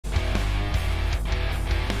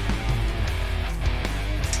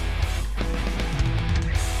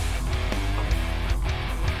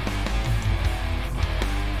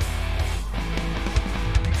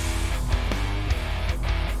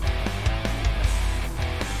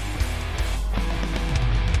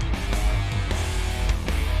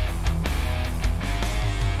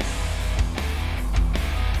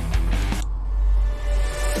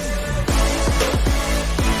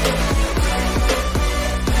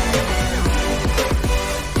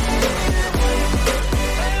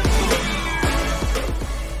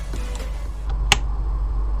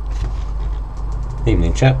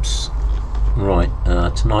chaps. Right,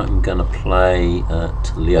 tonight I'm going to play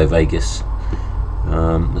at Leo Vegas.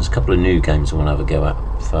 There's a couple of new games I want to have a go at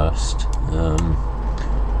first.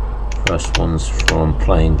 First one's from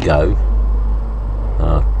Playing Go.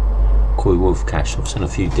 Koi Wolf Cash. I've seen a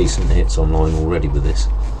few decent hits online already with this.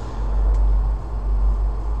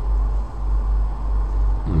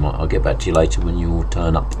 I'll get back to you later when you all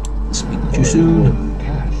turn up. Speak to you soon.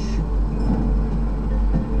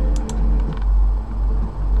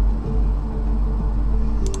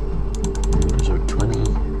 Is there a 20?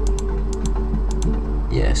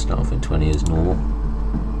 Yeah, start off at 20 as normal.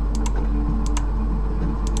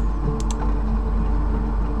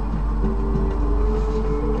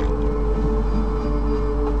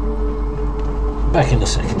 Back in a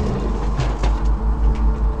second.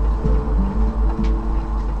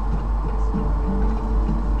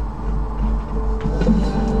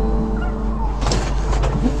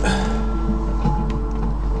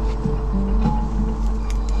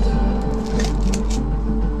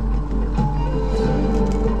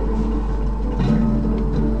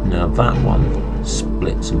 Now that one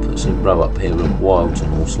splits and puts a row up here of wilds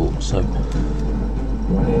and all sorts, so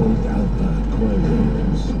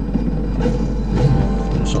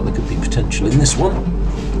looks like there could be potential in this one.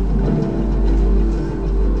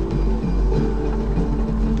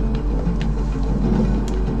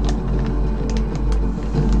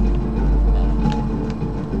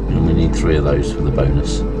 And we need 3 of those for the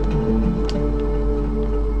bonus.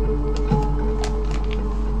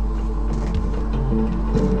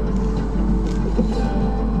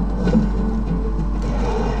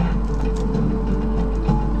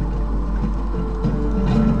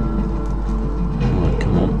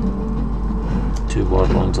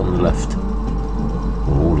 Wide lines on the left,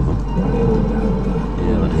 or all of them.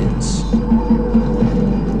 Yeah, that hits.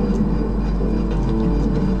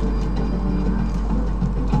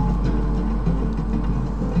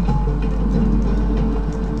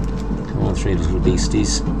 Come on, 3 little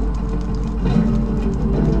beasties.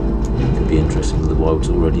 Could be interesting with the wilds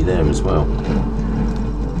already there as well.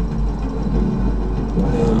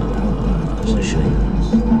 That's a shame.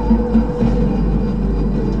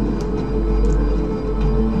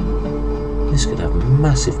 This could have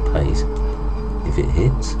massive pace if it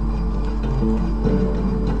hits. I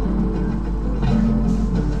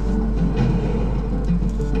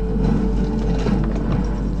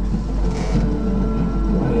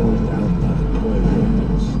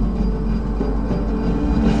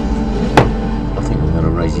think I'm going to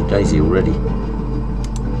raise your daisy already.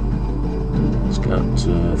 Let's go up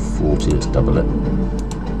to 40, let's double it.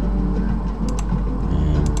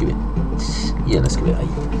 And give it, yeah, let's give it 8.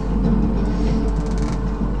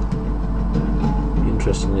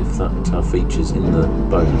 Interesting if that features in the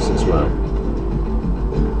bonus as well.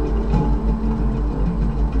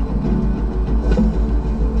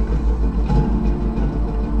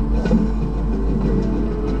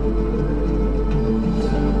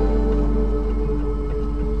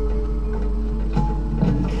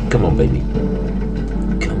 Come on, baby.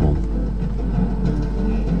 Come on.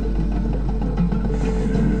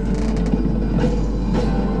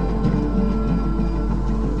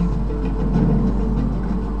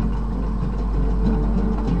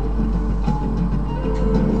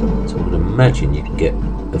 Imagine you can get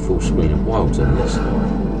a full screen of wilds on this.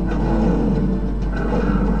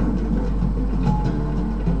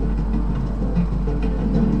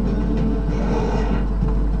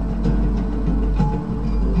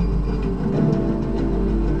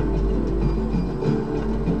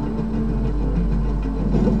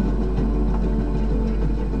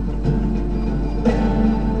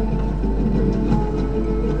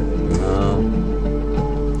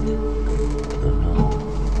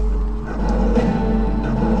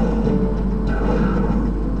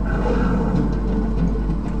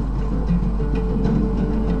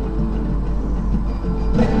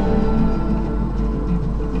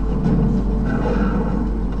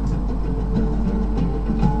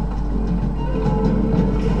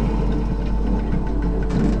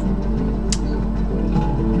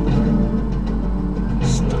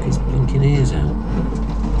 Ears out.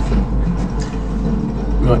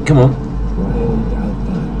 Right, come on.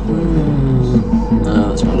 No,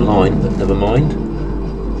 that's not a line, but never mind.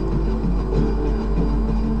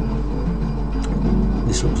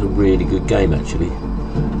 This looks a really good game, actually.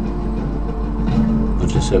 I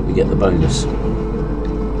just hope we get the bonus.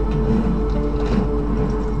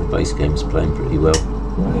 The base game's playing pretty well.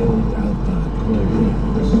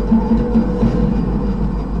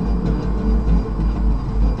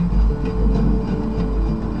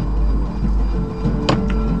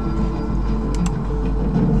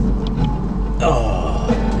 Oh,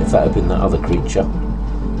 picture.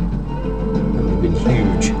 That would have been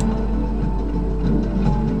huge.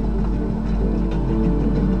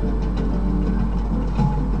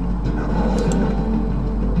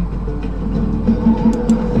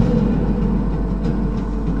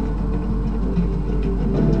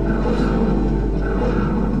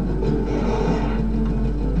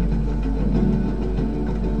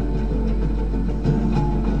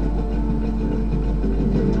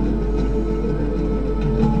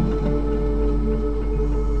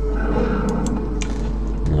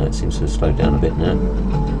 Seems to have slowed down a bit now.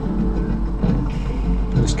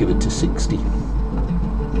 Let's give it to 60.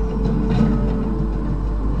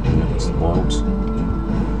 That's the wilds. Go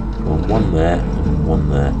on, one there and one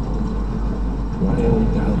there.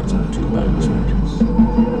 That's not too bad, isn't it?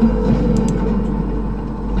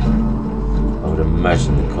 I would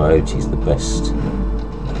imagine the coyote's the best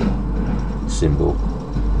symbol.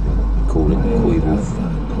 Call it coy wolf.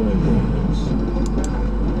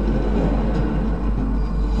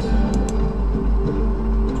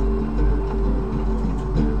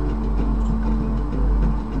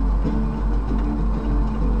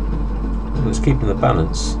 It's keeping the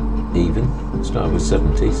balance even. Started with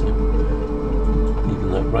 70, so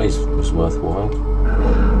even that raise was worthwhile.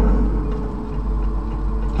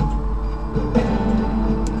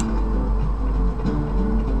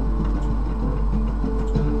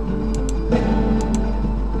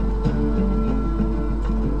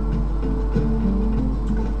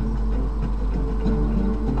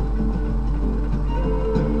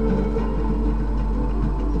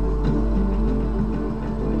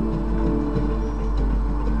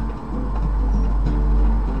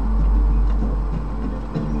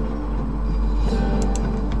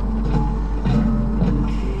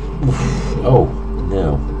 Oh,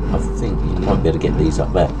 now I think you might be able to get these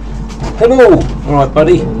up there. Hello! Alright,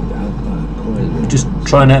 buddy. Just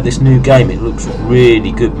trying out this new game. It looks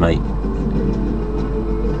really good, mate.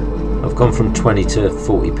 I've gone from 20 to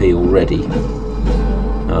 40p already.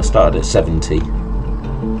 I started at 70.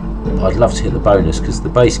 I'd love to hit the bonus because the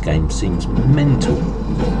base game seems mental.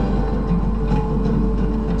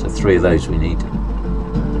 So 3 of those we need.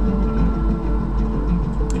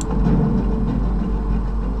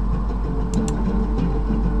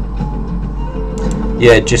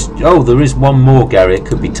 Yeah, just there is one more, Gary. It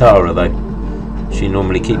could be Tara though. She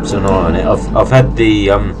normally keeps an eye on it. I've had the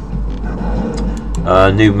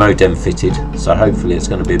new modem fitted, so hopefully it's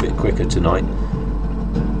going to be a bit quicker tonight.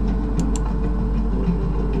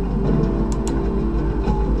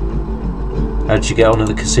 How did you get on at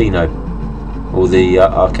the casino or the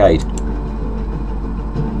arcade?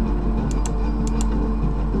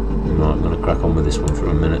 Right, I'm going to crack on with this one for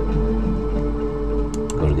a minute.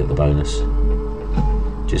 Got to get the bonus.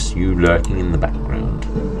 Just you lurking in the background.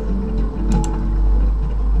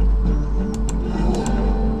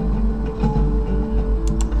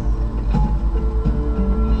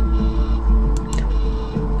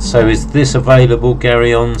 So is this available,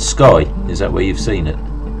 Gary, on Sky? Is that where you've seen it?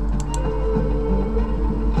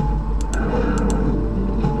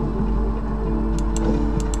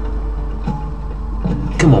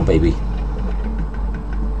 Come on, baby.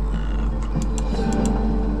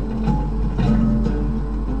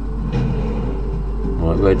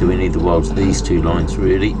 Where do we need the wilds? These 2 lines,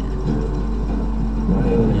 really.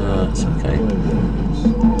 Yeah, that's okay.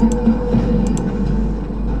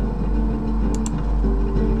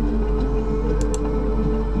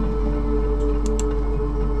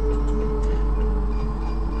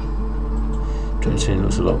 Trenching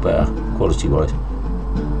looks a lot better, quality-wise.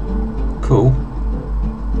 Cool.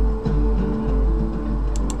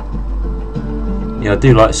 Yeah, I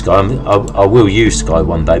do like Sky. I will use Sky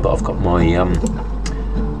one day, but I've got my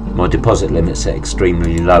my deposit limit set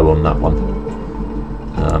extremely low on that one.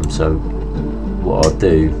 So what I'll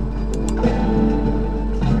do,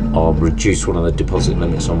 I'll reduce one of the deposit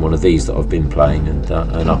limits on one of these that I've been playing and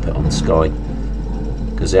up it on Sky,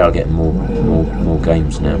 because they are getting more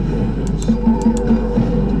games now.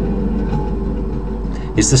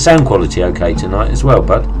 Is the sound quality okay tonight as well,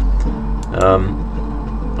 bud?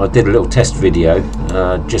 I did a little test video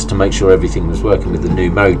just to make sure everything was working with the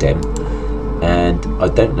new modem, and I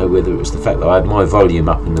don't know whether it was the fact that I had my volume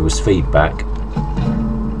up and there was feedback,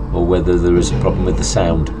 or whether there is a problem with the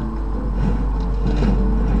sound.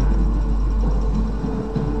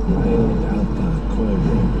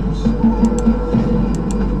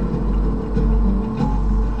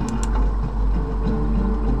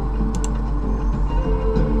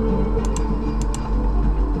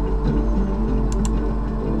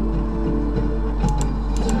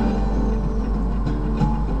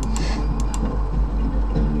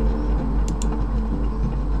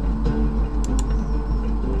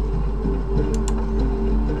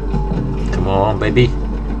 baby.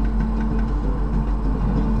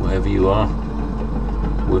 Whatever you are.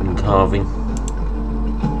 Wooden carving.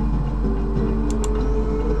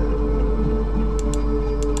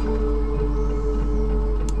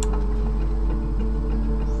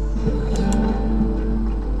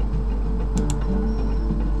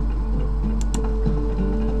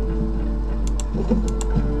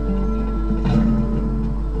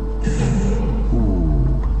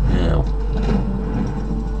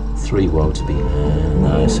 Three wild to be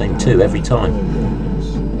no, same two every time.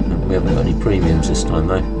 We haven't got any premiums this time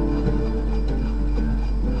though.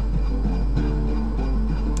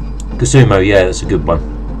 Kasumo, yeah, that's a good one.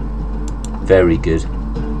 Very good.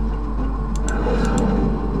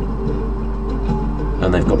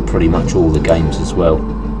 And they've got pretty much all the games as well.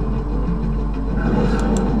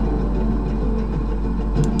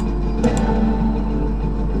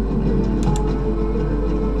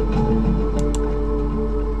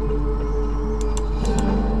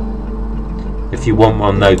 If you want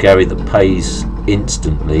one though, Gary, that pays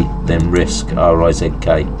instantly, then Risk,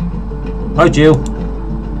 R-I-Z-K. Hi Jill.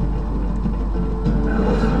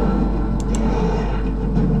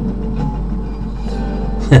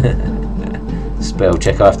 Spell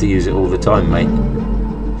check, I have to use it all the time, mate.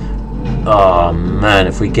 Oh man,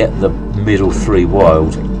 if we get the middle three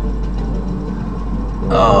wild.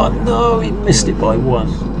 Oh no, he missed it by one.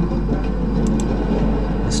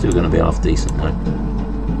 It's still going to be half decent though.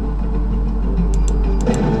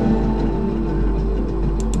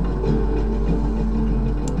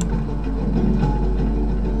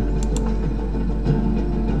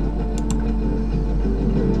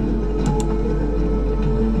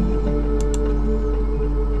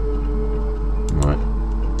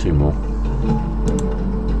 Two more.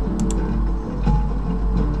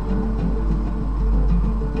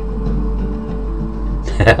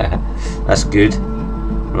 That's good.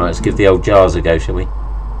 Right, let's give the old jars a go, shall we?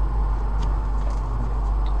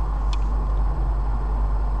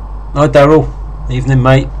 Hi Daryl, evening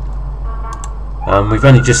mate. We've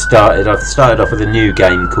only just started. I've started off with a new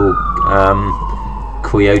game called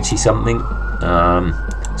Coyote something.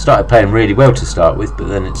 Started playing really well to start with, but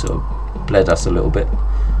then it sort of bled us a little bit.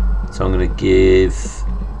 So I'm going to give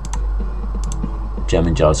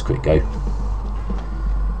Jamming Jars a quick go.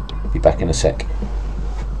 Be back in a sec.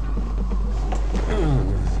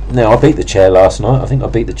 Now, I beat the chair last night. I think I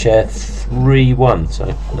beat the chair 3-1.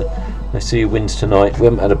 So let's see who wins tonight. We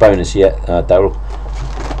haven't had a bonus yet, Daryl.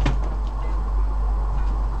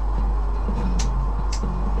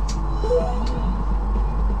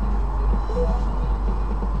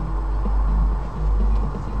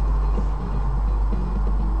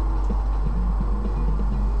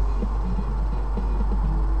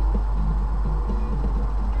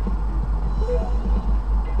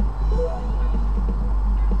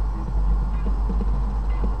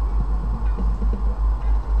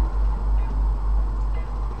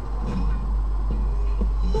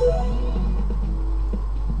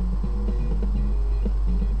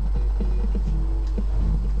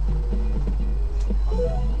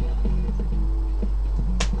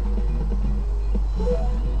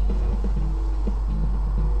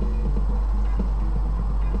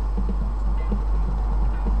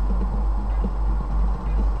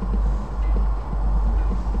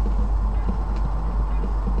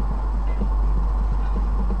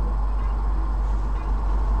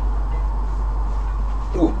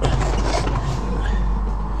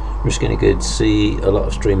 Risk any good? See a lot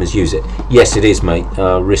of streamers use it. Yes, it is, mate.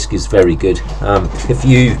 Risk is very good. If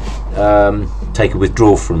you take a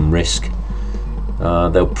withdrawal from Risk,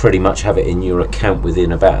 they'll pretty much have it in your account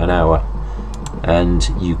within about an hour, and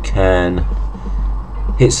you can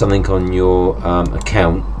hit something on your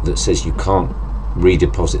account that says you can't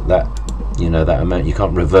redeposit that, that amount. You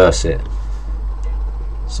can't reverse it.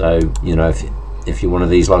 So if you're one of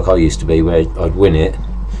these like I used to be, where I'd win it,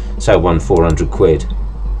 say I won 400 quid,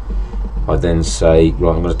 I'd then say,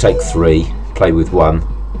 right, I'm going to take 3, play with 1.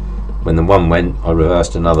 When the 1 went, I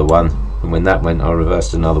reversed another 1, and when that went, I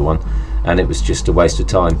reversed another 1, and it was just a waste of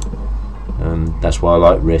time. That's why I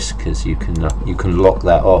like Risk, because you can lock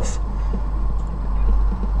that off.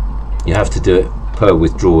 You have to do it per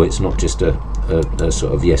withdrawal. It's not just a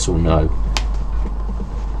sort of yes or no.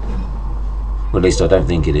 Well, at least I don't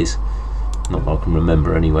think it is. Not that I can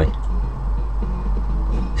remember anyway.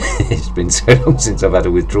 It's been so long since I've had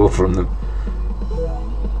a withdrawal from them.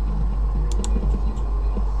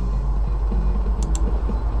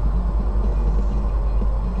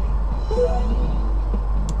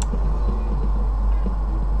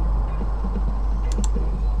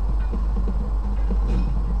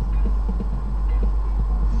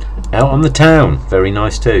 Out on the town, very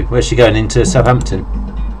nice too. Where's she going? Into Southampton?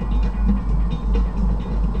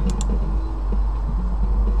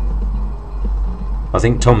 I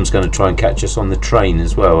think Tom's going to try and catch us on the train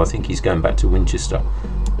as well. I think he's going back to Winchester.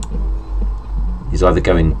 He's either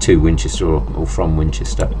going to Winchester or from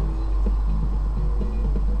Winchester.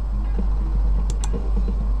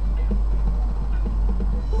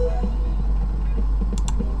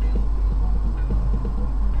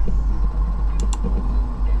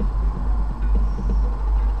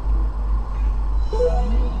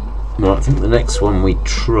 Right, I think the next one we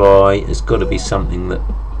try has got to be something that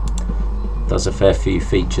does a fair few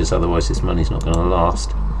features, otherwise this money's not going to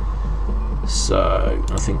last. So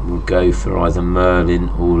I think we'll go for either Merlin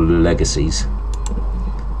or Legacies.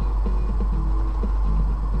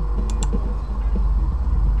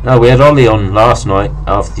 Oh, we had Ollie on last night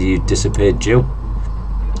after you disappeared, Jill.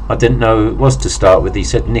 I didn't know it was to start with. He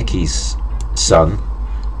said Nicky's son,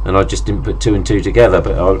 and I just didn't put two and two together,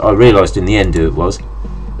 but I realised in the end who it was.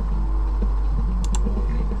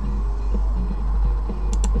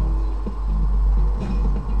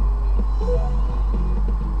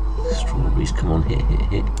 Strawberries, come on,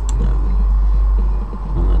 hit. No.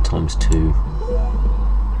 Well, that times 2.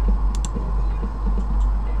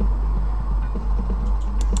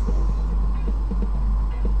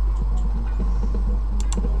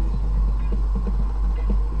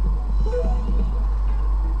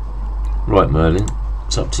 Right, Merlin,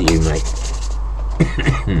 it's up to you, mate.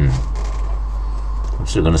 I'm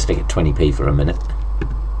still going to stick at 20p for a minute.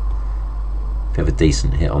 If you have a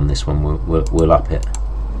decent hit on this one, we'll up it.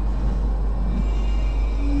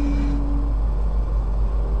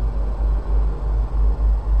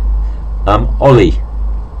 Ollie,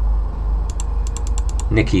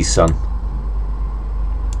 Nicky's son.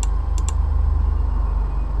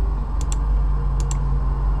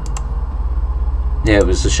 Yeah, it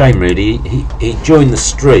was a shame really. He joined the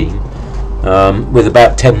stream with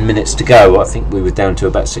about 10 minutes to go. I think we were down to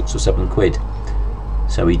about 6 or 7 quid.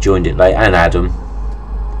 So he joined it late, and Adam,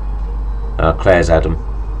 Claire's Adam.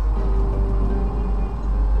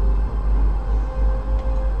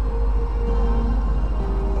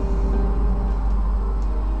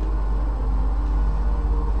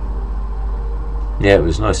 Yeah, it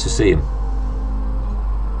was nice to see him.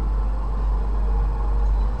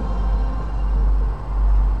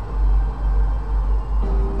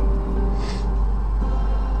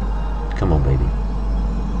 Come on, baby.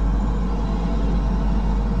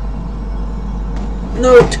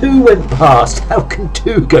 No, 2 went past. How can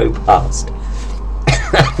 2 go past?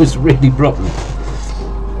 That was really rotten.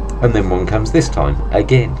 And then 1 comes this time,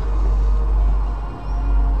 again.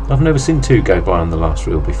 I've never seen 2 go by on the last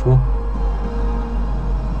reel before.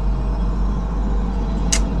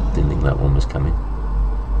 Didn't think that one was coming.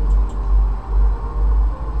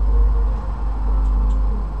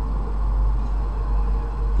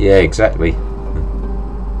 Yeah, exactly.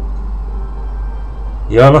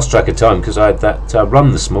 Yeah, I lost track of time because I had that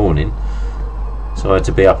run this morning, so I had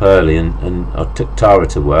to be up early, and I took Tara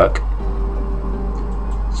to work,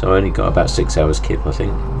 so I only got about 6 hours kip, I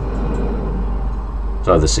think. It's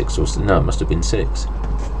either 6 or no, it must have been 6.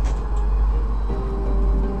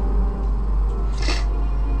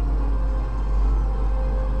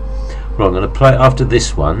 Right, I'm going to play after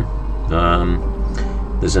this one.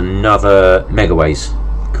 There's another Megaways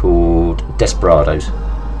called Desperados,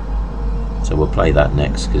 so we'll play that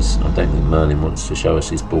next because I don't think Merlin wants to show us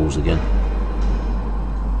his balls again.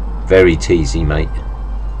 Very teasy, mate.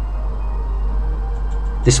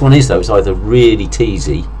 This one is though, it's either really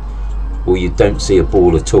teasy or you don't see a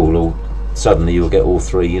ball at all, or suddenly you'll get all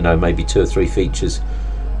 3, you know, maybe 2 or 3 features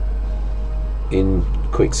in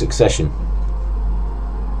quick succession.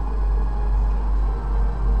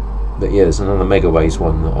 But yeah, there's another Megaways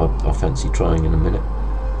one that I fancy trying in a minute.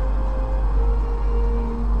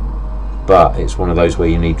 But it's one of those where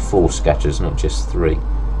you need 4 scatters, not just 3.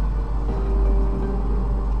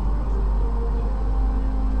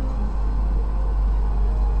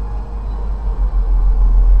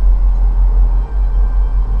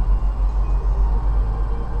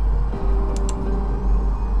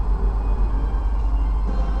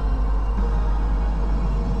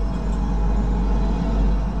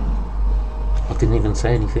 I didn't even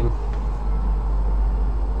say anything.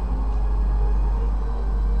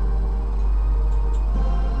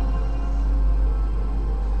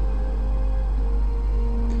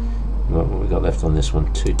 Right, what we got left on this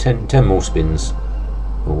one? 10 more spins,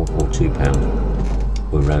 or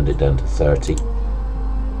 £2. We'll round it down to 30.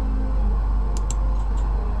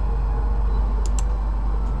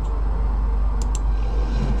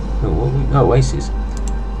 Oh, what we, oh, aces.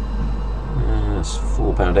 That's 4.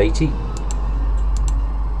 £4.80.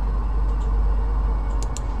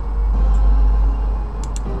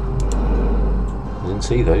 Didn't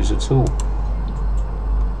see those at all.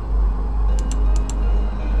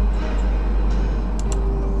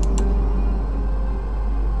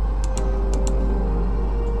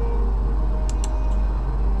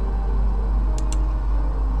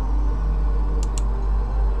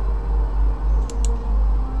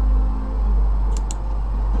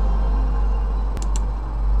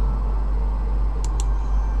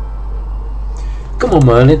 Come on,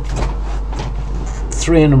 Merlin.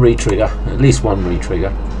 3 and a retrigger. At least 1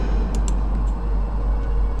 retrigger.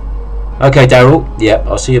 Okay, Daryl. Yep,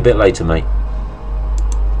 I'll see you a bit later, mate.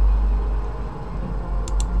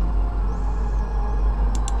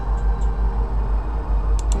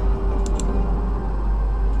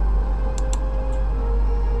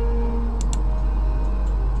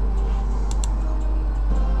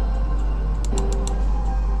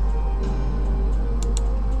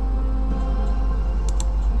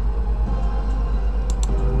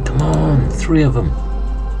 Come on, 3 of them.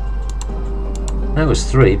 That was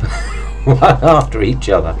 3, but one after each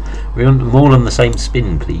other. We want them all on the same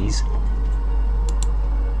spin, please.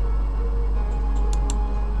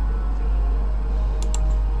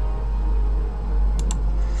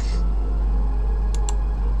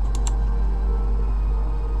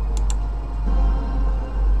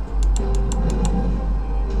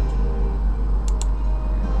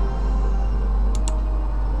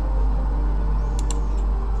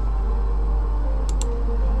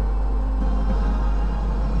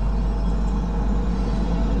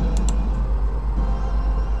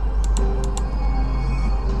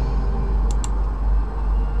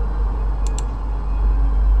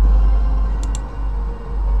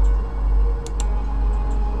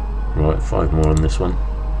 Right, 5 more on this one,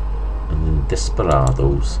 and then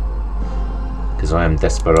Desperados, because I am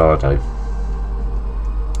Desperado.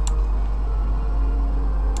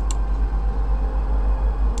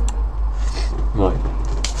 Right,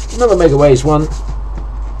 another Mega Waves one.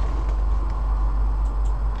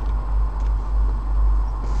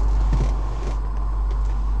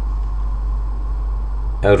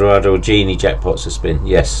 Eldorado Genie jackpots to spin,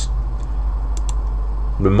 yes.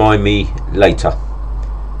 Remind me later.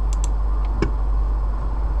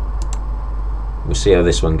 We'll see how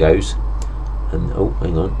this one goes. And oh,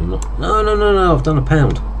 hang on, I'm not. No, I've done a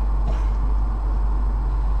pound.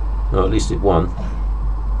 No, at least it won.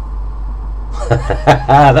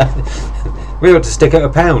 We ought to stick at a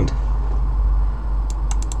pound.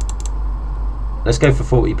 Let's go for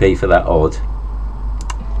 40p for that odd.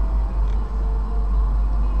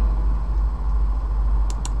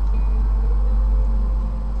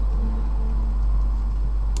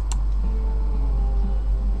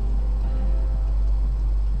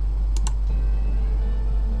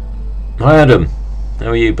 Hi Adam, how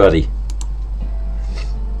are you, buddy?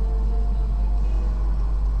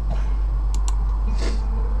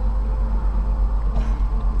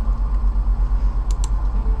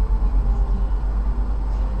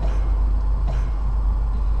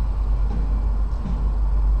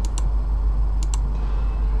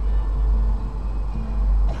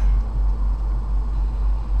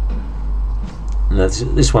 Now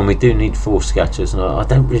this one we do need 4 scatters, and I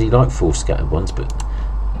don't really like 4 scattered ones, but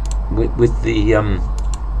with the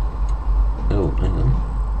oh, hang on,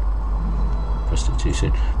 pressed it too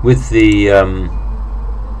soon. With the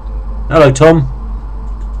hello Tom.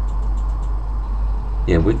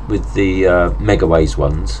 Yeah, with the Mega Waves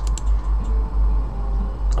ones,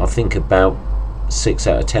 I think about 6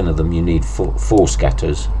 out of 10 of them you need 4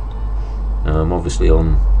 scatters. Obviously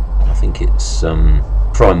on, I think it's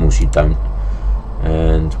primals you don't.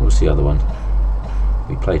 And what's the other one?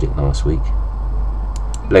 We played it last week.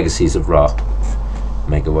 Legacies of Ra,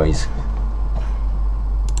 Mega Waves.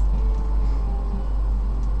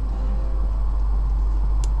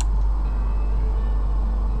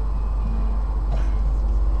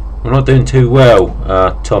 We're not doing too well,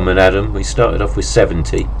 Tom and Adam. We started off with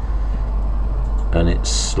 70, and it's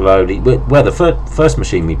slowly. Well, the first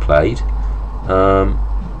machine we played,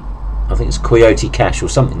 I think it's Coyote Cash or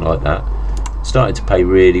something like that, started to pay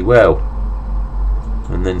really well,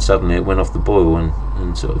 and then suddenly it went off the boil and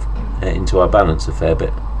sort of ate into our balance a fair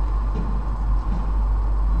bit.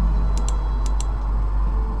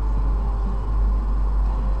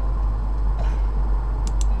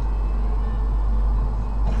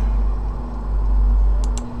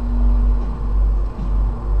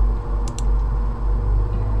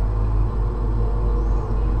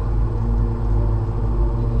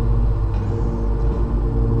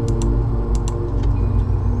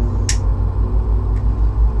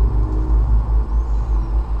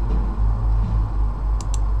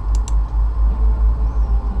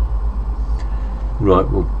 Right,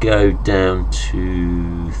 we'll go down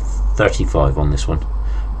to 35 on this one,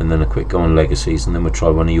 and then a quick go on legacies, and then we'll try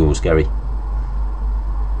one of yours, Gary.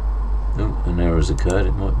 Oh, an error has occurred.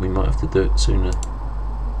 We might have to do it sooner.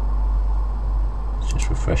 Let's just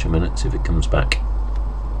refresh a minute, see if it comes back.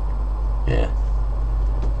 Yeah.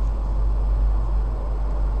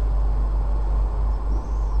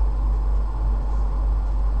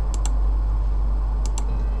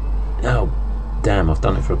 Oh, damn! I've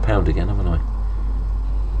done it for £1 again, haven't I?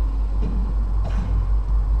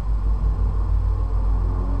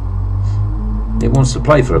 It wants to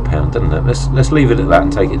play for £1, doesn't it? Let's leave it at that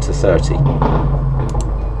and take it to 30.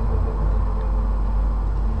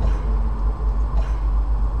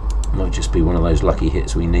 Might just be one of those lucky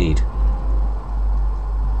hits we need.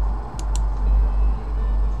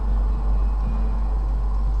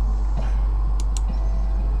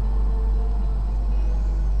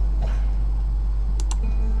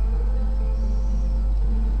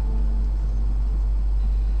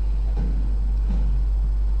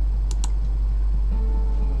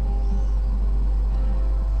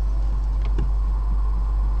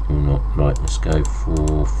 Right, let's go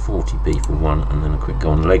for 40p for one, and then a quick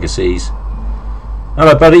go on legacies.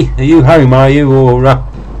 Hello, buddy. Are you home? Are you, or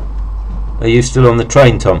are you still on the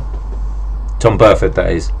train, Tom? Tom Burford,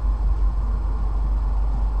 that is.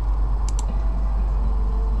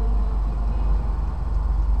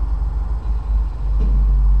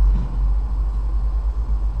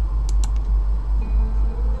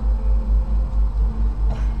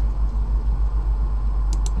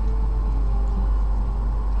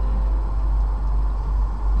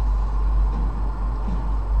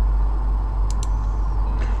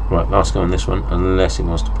 Right, last go on this one, unless he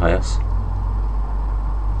wants to pay us.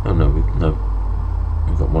 Oh no, we've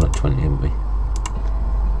got one at 20, haven't we?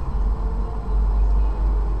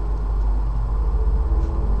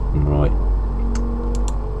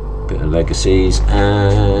 Right, bit of legacies,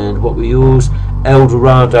 and what were yours?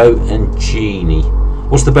 Eldorado and Genie.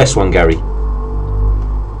 What's the best one, Gary?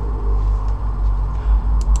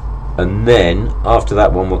 And then after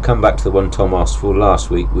that one, we'll come back to the one Tom asked for last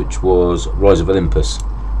week, which was Rise of Olympus.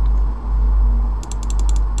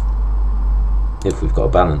 If we've got a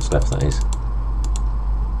balance left, that is.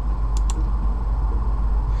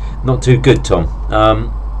 Not too good, Tom.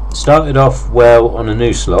 Started off well on a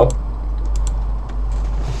new slot.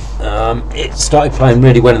 It started playing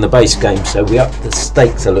really well in the base game, so we upped the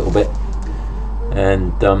stakes a little bit.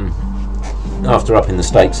 And after upping the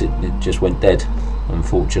stakes, it just went dead,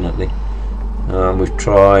 unfortunately. We've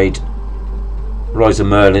tried Rise of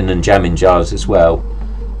Merlin and Jamming Jars as well,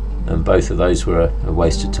 and both of those were a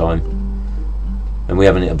waste of time. And we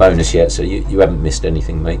haven't hit a bonus yet, so you haven't missed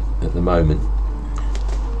anything, mate, at the moment.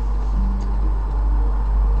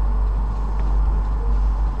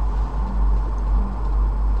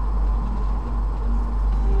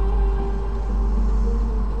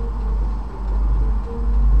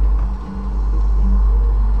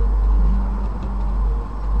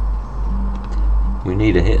 We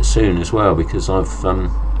need a hit soon as well, because I've,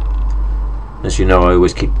 as you know, I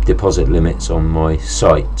always keep deposit limits on my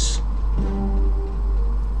sites.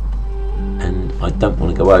 And I don't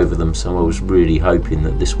want to go over them, so I was really hoping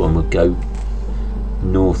that this one would go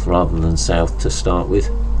north rather than south to start with.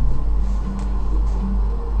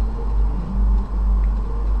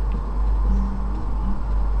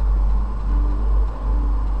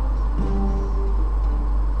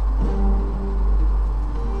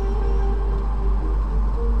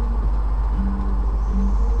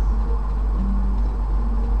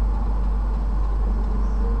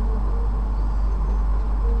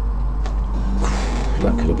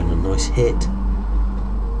 That could have been a nice hit.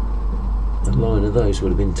 A line of those would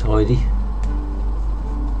have been tidy.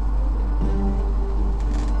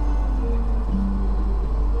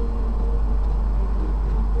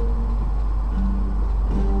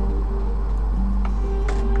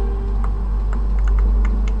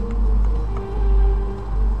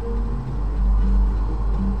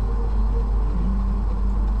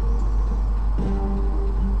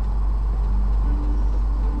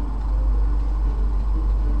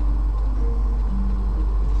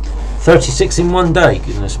 $36 in one day,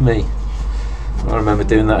 goodness me. I remember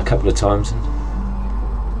doing that a couple of times, and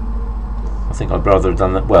I think I'd rather have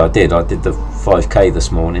done that. Well, I did the 5k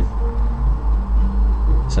this morning.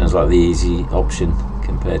 Sounds like the easy option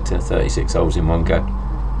compared to 36 holes in one go.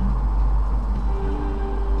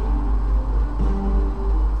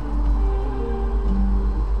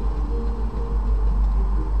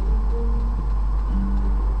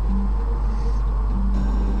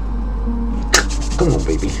 Come on,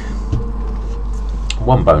 baby.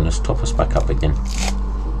 One bonus, top us back up again.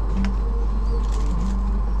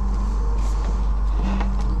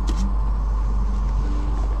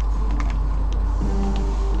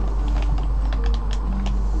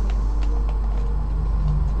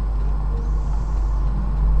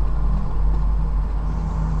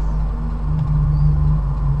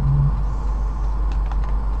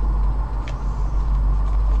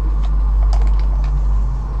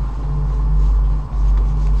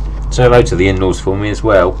 Say hello to the in-laws for me as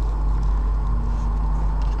well.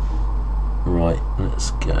 Right, let's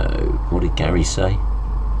go. What did Gary say?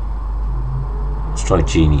 Let's try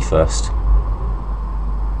Genie first.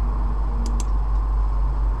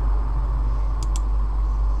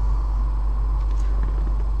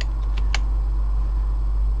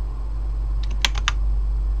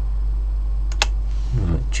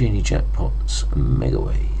 Right, Genie jackpots and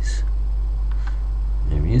megaways.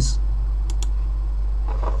 There he is.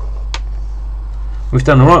 We've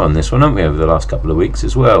done alright on this one, haven't we, over the last couple of weeks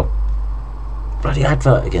as well. Bloody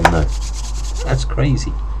advert again though. That's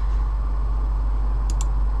crazy.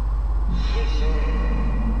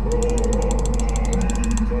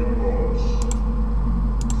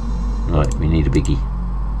 Right, we need a biggie.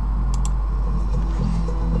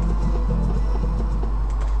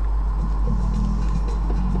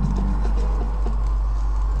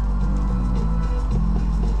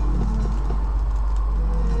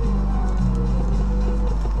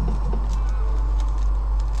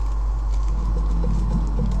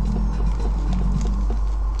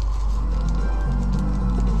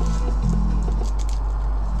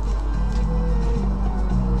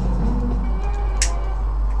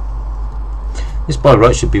 This by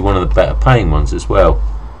right should be one of the better paying ones as well.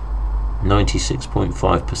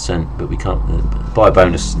 96.5%, but we can't buy a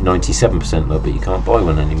bonus 97% though, but you can't buy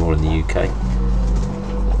one anymore in the UK.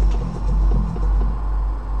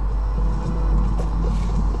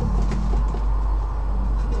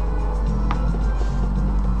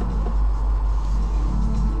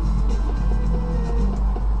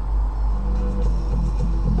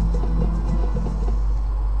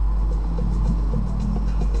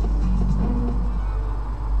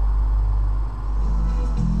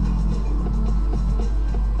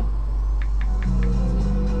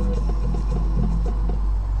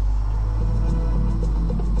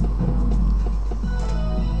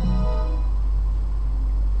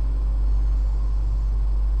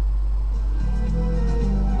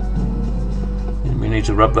 Need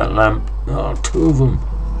to rub that lamp. Oh, two of them.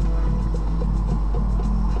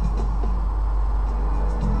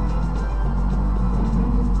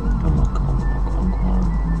 Come on, come on, come on, come on, come on.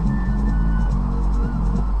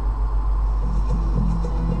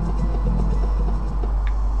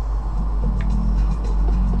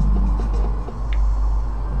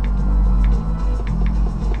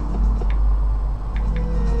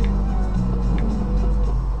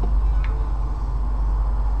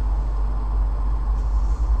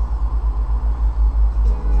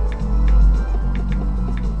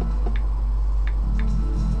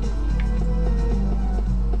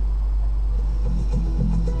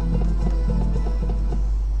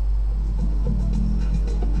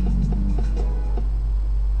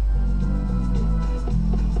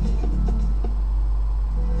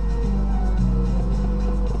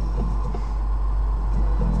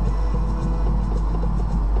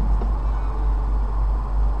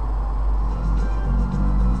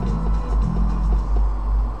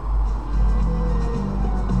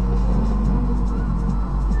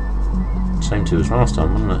 Same two as last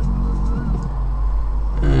time, wasn't it?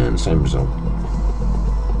 And same result.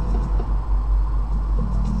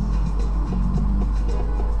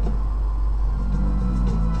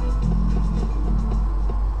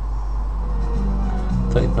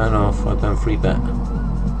 £30 off, £5 free bet.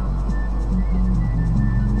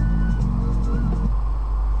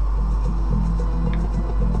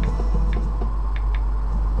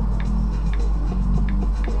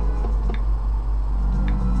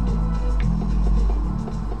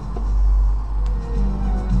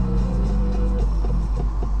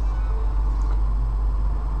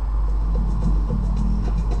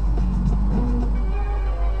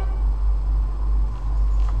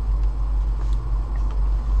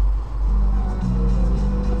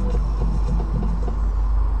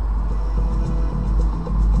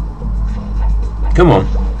 Come on,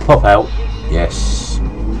 pop out. Yes.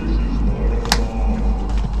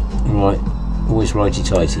 Right, always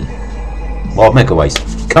righty-tighty. Wild megaways.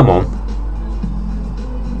 Come on.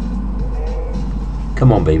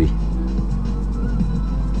 Come on, baby.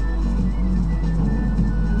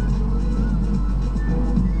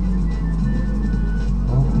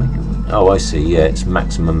 Oh, I see. Yeah, it's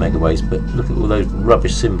maximum megaways, but look at all those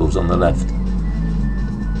rubbish symbols on the left.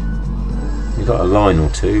 You've got a line or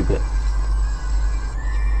two, but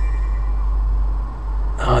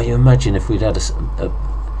oh, you imagine if we'd had a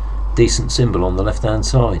decent symbol on the left-hand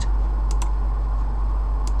side.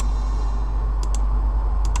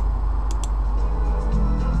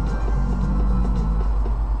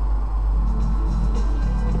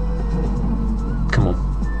 Come on.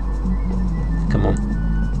 Come on.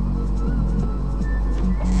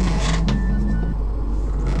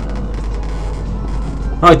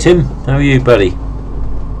 Hi Tim, how are you, buddy?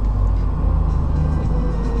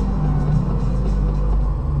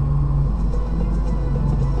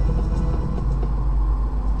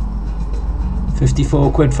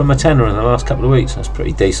 £54 from a tenner in the last couple of weeks. That's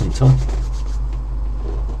pretty decent, Tom.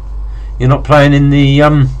 You're not playing in the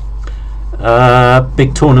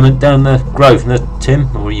big tournament down the Grosvenor,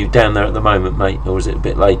 Tim, or are you down there at the moment, mate, or is it a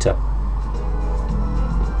bit later?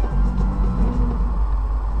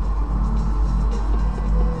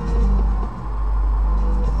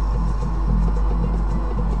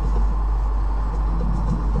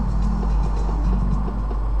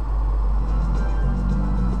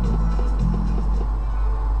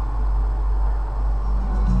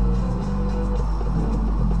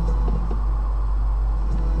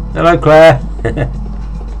 Hello Claire.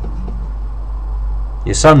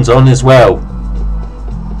 Your son's on as well.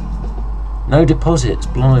 No deposits,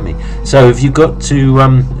 blimey. So have you got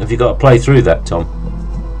to play through that, Tom?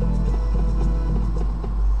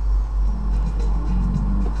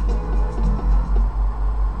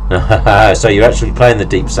 So you're actually playing the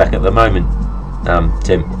deep sack at the moment,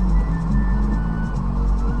 Tim.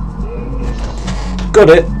 Got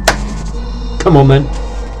it. Come on then.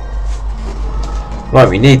 Right,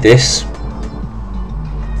 we need this.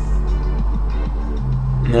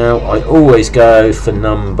 Now, I always go for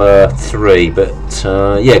number 3, but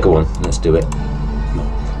yeah, go on, let's do it.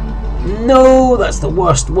 No, that's the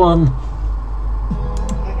worst one.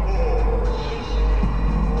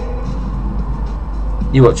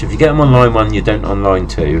 You watch, if you get them on line 1, you don't on line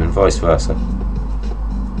 2, and vice versa.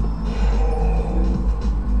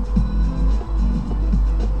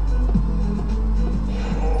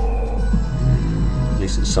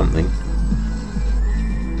 Something.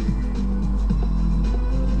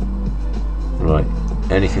 Right,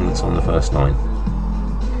 anything that's on the first 9.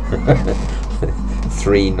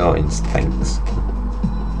 3 9s, thanks.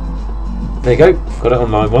 There you go, got it on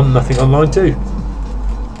line 1, nothing on line 2.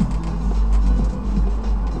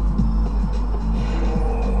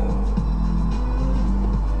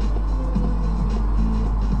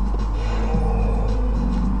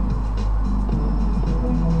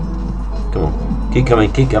 Come on. Keep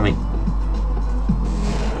coming, keep coming.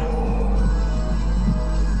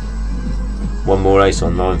 One more ace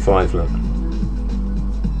on line 5, look.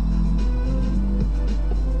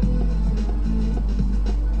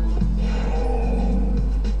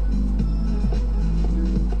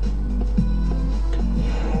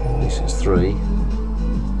 This is 3.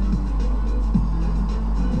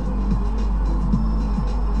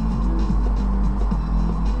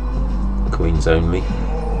 Queens only.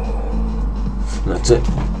 That's it.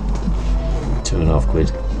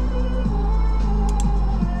 £2.5.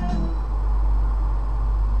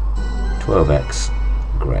 12x.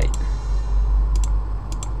 Great.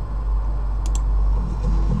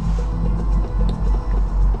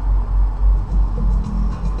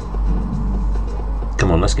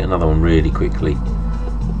 Come on, let's get another one really quickly.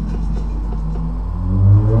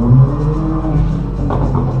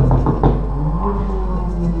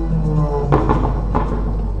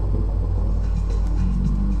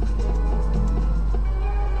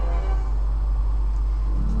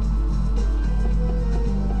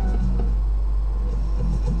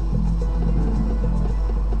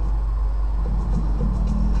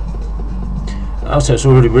 Oh, so it's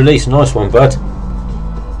already released. Nice one, bud.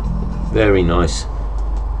 Very nice.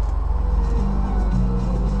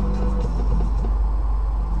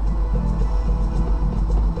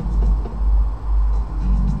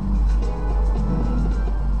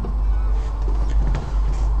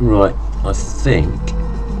 Right, I think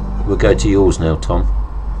we'll go to yours now, Tom.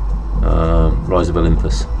 Rise of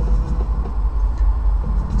Olympus.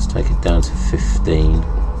 Let's take it down to 15.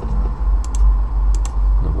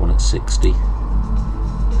 Another one at 60.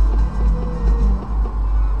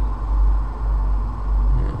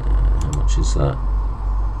 Is that?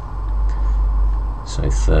 So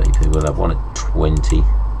 30p. We'll have one at 20.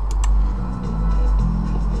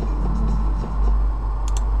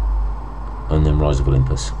 And then Rise of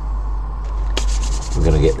Olympus. We're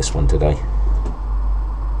going to get this one today.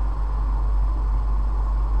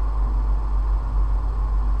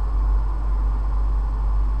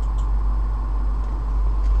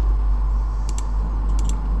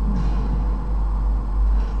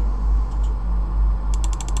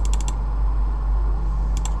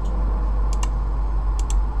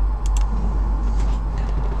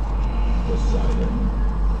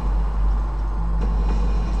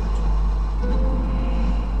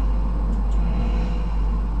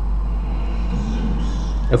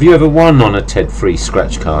 Have you ever won on a TED free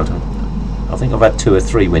scratch card? I think I've had 2 or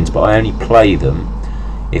 3 wins, but I only play them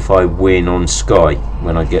if I win on Sky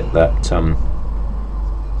when I get that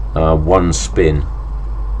one spin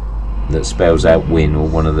that spells out win, or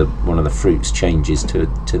one of the fruits changes to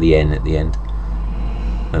the N at the end.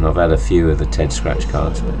 And I've had a few of the Ted Scratch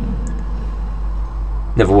cards, but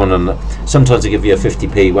never won on that. Sometimes they give you a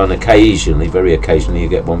 50p one, occasionally, very occasionally you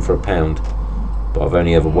get one for £1, but I've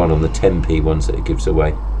only ever won on the 10p ones that it gives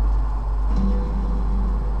away.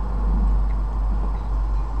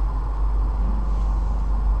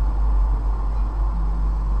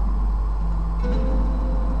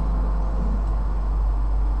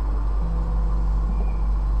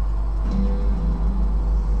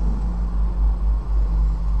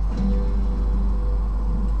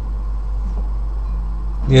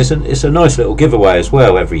 Yes, it's a nice little giveaway as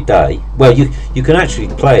well every day. Well, you can actually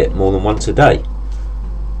play it more than once a day.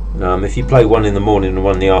 If you play one in the morning and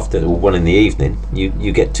one in the afternoon, or one in the evening,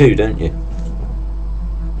 you get two, don't you?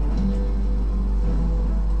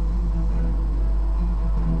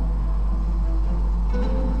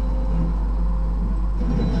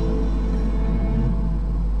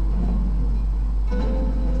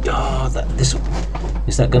 Oh,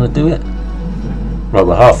 is that going to do it? Right,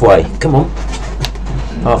 we're halfway. Come on.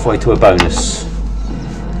 Halfway to a bonus.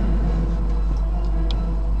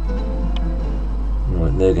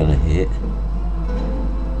 Right, they're going to hit.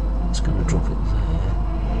 It's going to drop it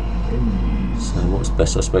there. So what's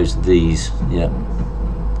best? I suppose these. Yeah.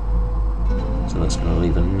 So that's going to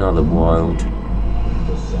leave another wild.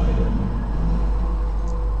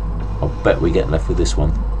 I'll bet we get left with this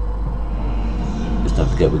one. Just don't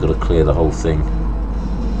forget we've got to clear the whole thing.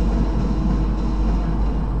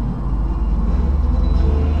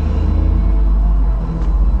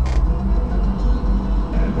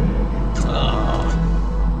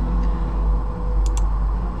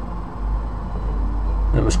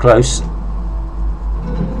 That was close.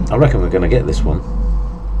 I reckon we're going to get this one.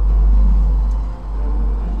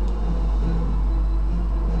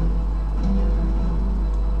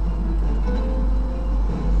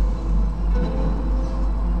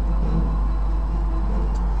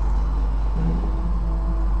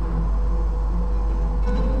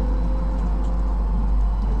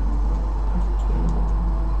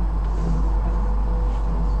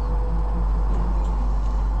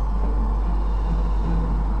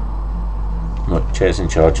 Right, chair's in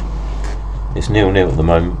charge. It's 0-0 at the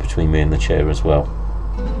moment between me and the chair as well.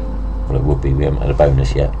 Well, it would be, we haven't had a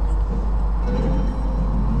bonus yet.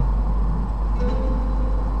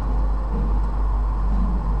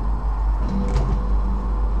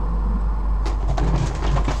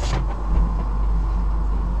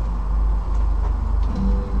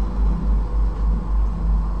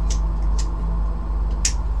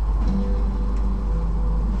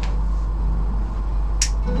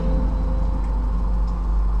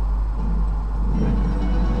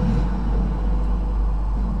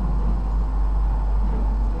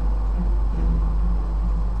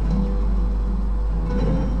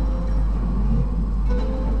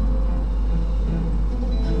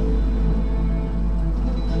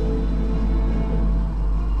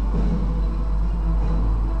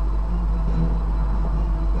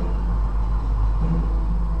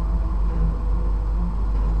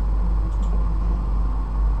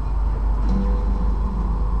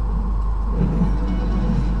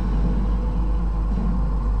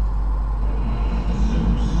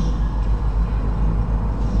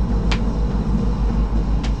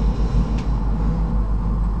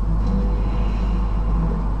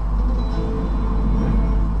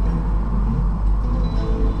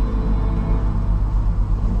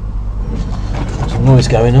 Noise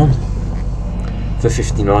going on for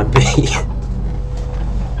 59p.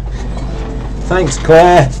 Thanks,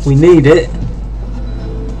 Claire, we need it.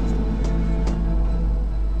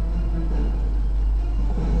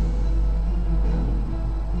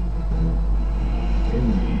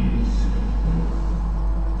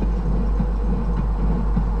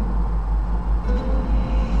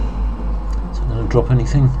 Is it going to drop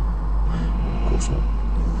anything? Of course not.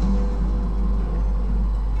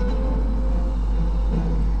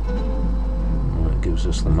 Gives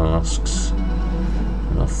us the masks,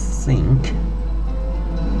 and I think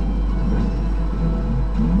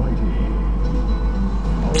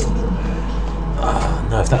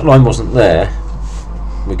no, if that line wasn't there,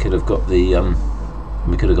 we could have got the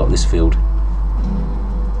we could have got this field.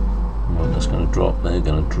 Right, that's going to drop. They're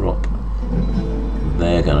going to drop.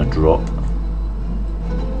 They're going to drop,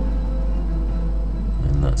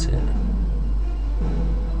 and that's it.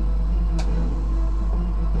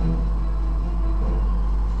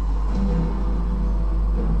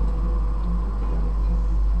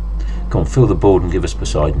 Come on, fill the board and give us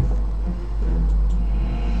Poseidon.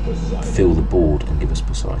 fill the board and give us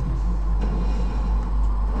Poseidon.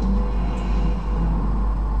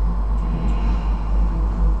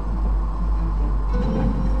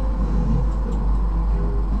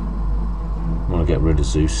 I want to get rid of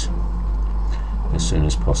Zeus as soon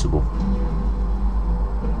as possible.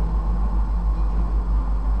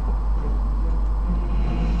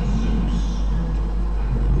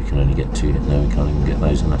 We can only get 2. No, we can't even get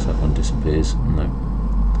those unless that one disappears. No.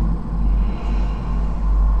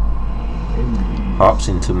 Harps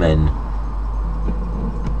into men.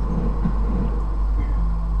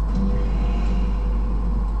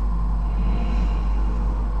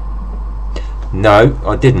 No,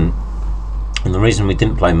 I didn't. And the reason we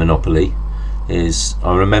didn't play Monopoly is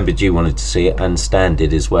I remembered you wanted to see it, and Stan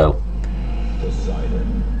did as well.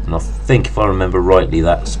 And I think, if I remember rightly,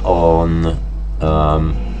 that's on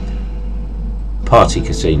Party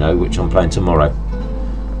Casino, which I'm playing tomorrow.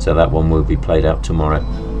 So that one will be played out tomorrow.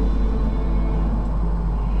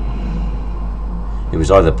 It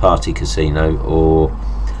was either Party Casino or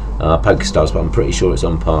Poker Stars, but I'm pretty sure it's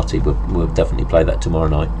on Party. But we'll definitely play that tomorrow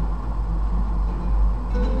night.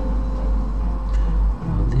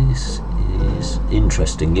 This is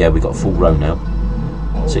interesting. Yeah, we got a full row now.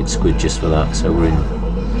 £6 just for that. So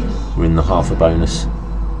we're in the half a bonus.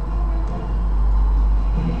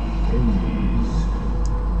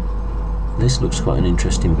 This looks quite an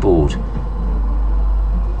interesting board.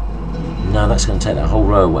 No, that's going to take that whole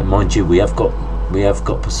row away. Mind you, we have got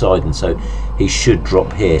Poseidon, so he should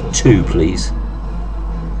drop here. 2, please.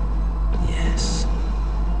 Yes.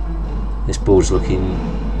 This board's looking.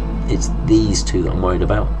 It's these 2 that I'm worried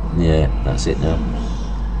about. Yeah, that's it now.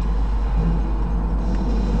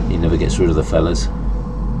 He never gets rid of the fellas.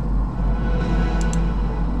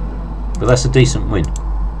 But that's a decent win.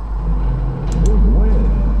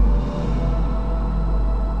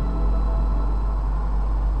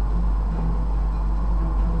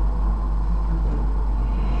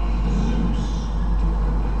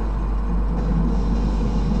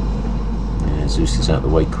 Yeah, Zeus is out of the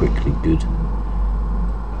way quickly. Good.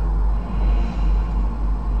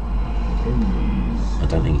 I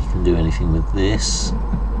don't think he can do anything with this.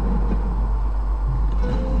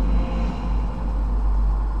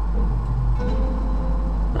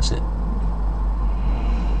 That's it.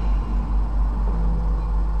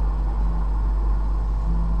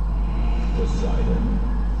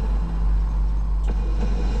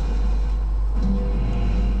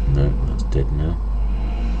 No, that's dead now.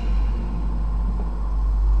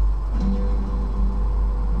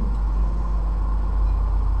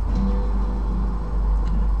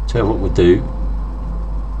 So what we'll do,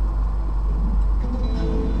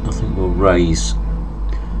 I think we'll raise,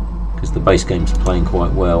 because the base game's playing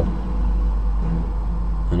quite well,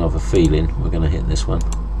 and I have a feeling we're going to hit this one.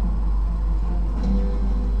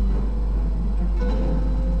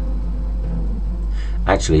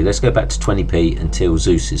 Actually, let's go back to 20p until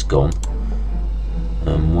Zeus is gone,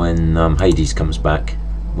 and when Hades comes back,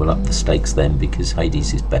 we'll up the stakes then, because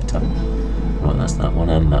Hades is better. Right, that's that one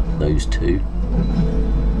and those 2.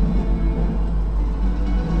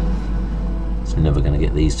 So we're never going to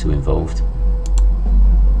get these 2 involved.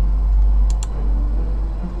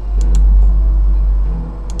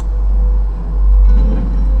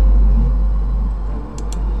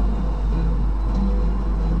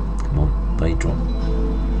 Come on, they drop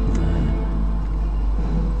there.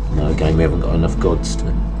 No, again, we haven't got enough gods to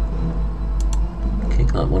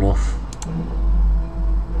kick that one off.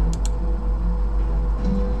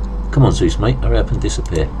 Come on, Zeus, mate, hurry up and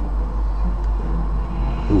disappear.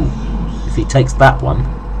 Ooh. If he takes that one,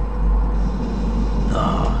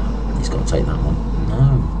 he's got to take that one.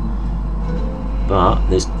 No, but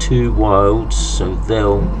there's 2 wilds, so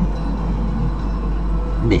they'll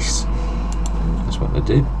miss. That's what they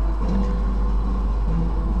do.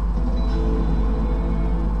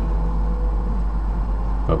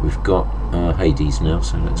 But we've got Hades now,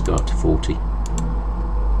 so let's go up to 40.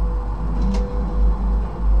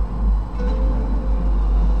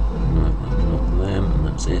 No, not them, and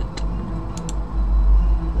that's it.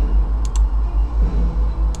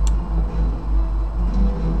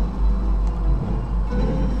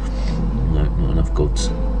 Gods.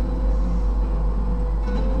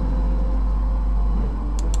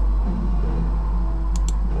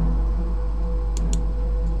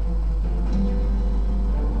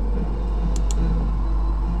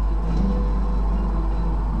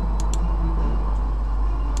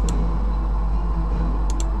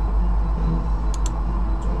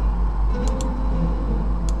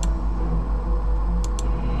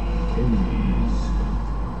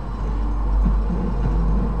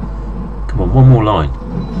 Come on, one more line.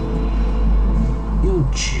 You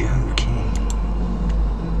joking.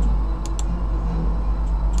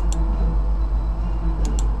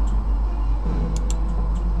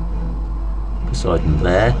 Beside them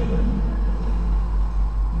there.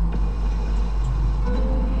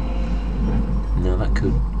 Now that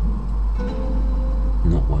could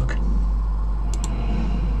not work.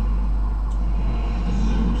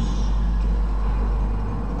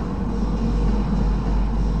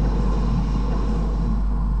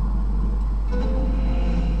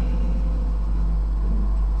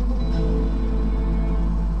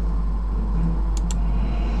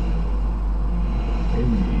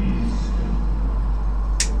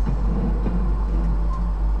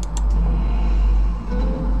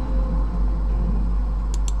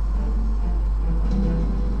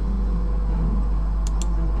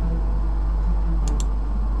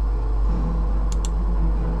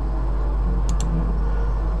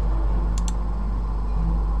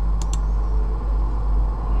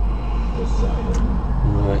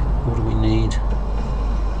 Right, what do we need?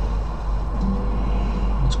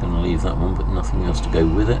 That's going to leave that one, but nothing else to go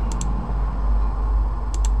with it.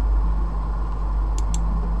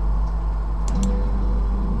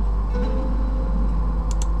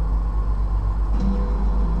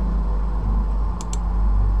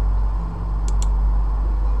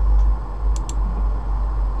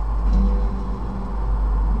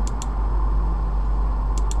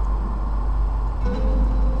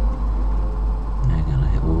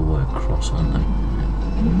 Aren't they?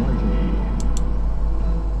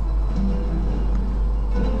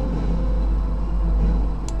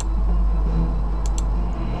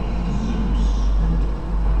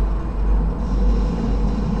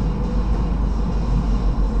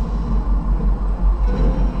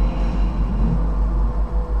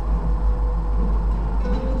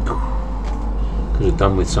 Could have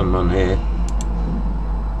done with someone here.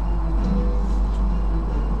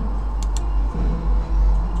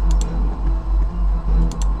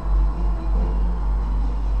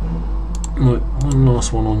 Right, one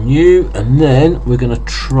last one on you, and then we're going to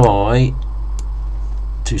try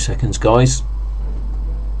 2 seconds, guys.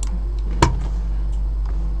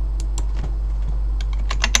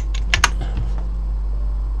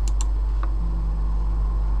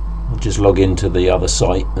 I'll just log into the other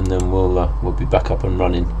site, and then we'll be back up and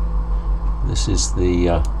running. This is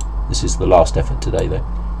the last effort today, though.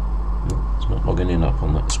 Oh, it's not logging in up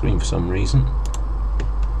on that screen for some reason.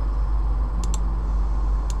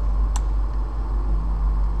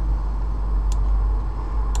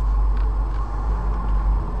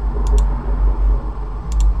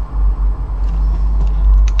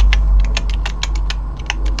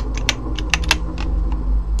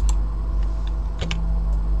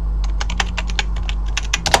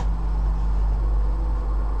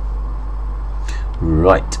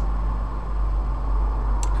 Right.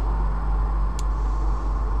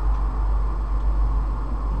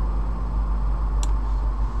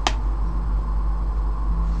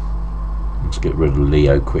 Let's get rid of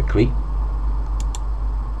Leo quickly.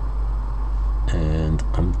 And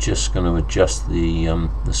I'm just going to adjust the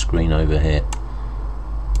screen over here.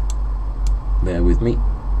 Bear with me.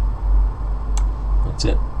 That's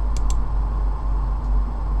it.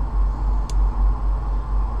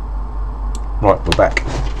 Right, we're back.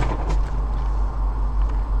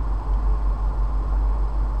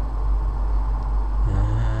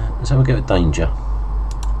 Let's have a go at danger.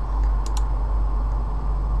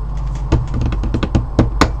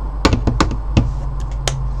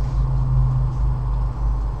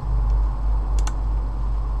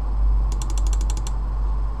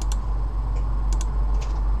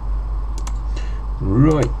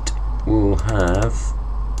 Right, we'll have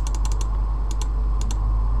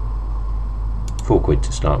 £4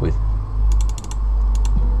 to start with.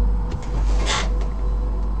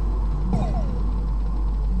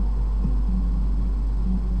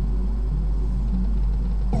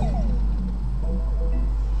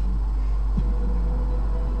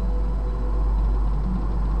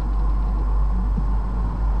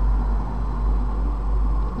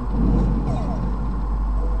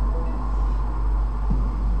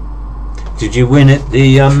 Did you win at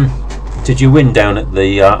the did you win down at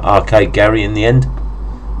the arcade, Gary, in the end?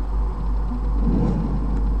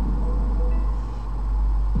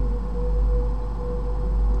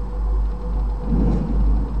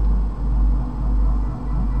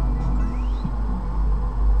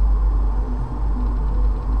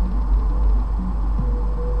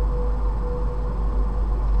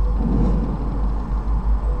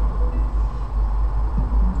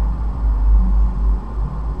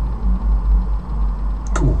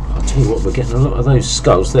 We're getting a lot of those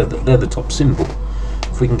skulls. They're the top symbol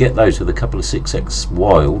if we can get those with a couple of 6x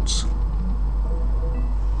wilds.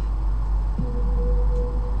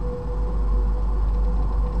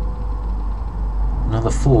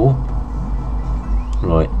 Another 4.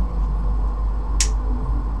 Right.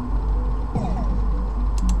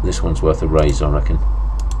 This one's worth a raise, I reckon.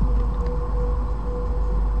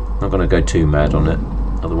 Not going to go too mad on it,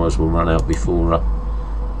 otherwise we'll run out before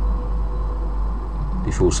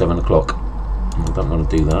 7 o'clock. I don't want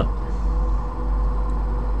to do that.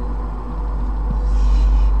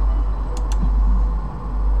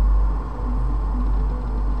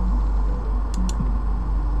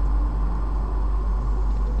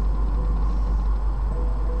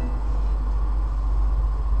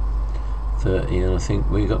 And I think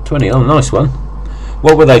we got 20. Oh, nice one.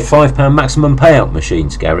 What were they? £5 maximum payout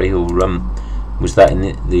machines, Gary, or was that in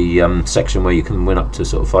the section where you can win up to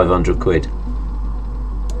sort of 500 quid?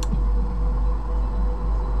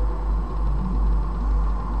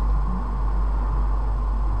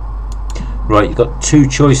 Right, you've got 2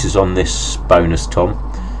 choices on this bonus, Tom.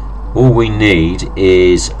 All we need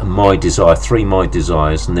is my desire, 3 my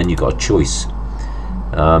desires, and then you've got a choice.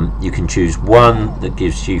 You can choose one that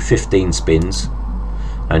gives you 15 spins,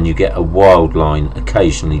 and you get a wild line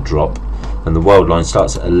occasionally drop, and the wild line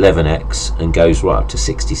starts at 11x and goes right up to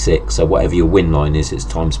 66, so whatever your win line is, it's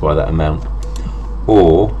times by that amount.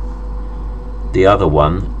 Or the other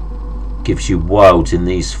one gives you wilds in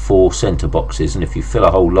these 4 center boxes, and if you fill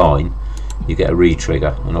a whole line you get a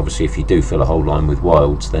re-trigger, and obviously if you do fill a whole line with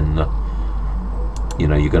wilds, then you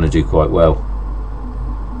know, you're going to do quite well.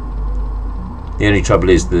 The only trouble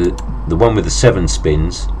is the one with the 7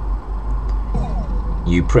 spins,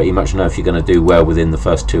 you pretty much know if you're going to do well within the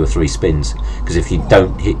first 2 or 3 spins, because if you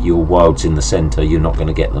don't hit your wilds in the centre, you're not going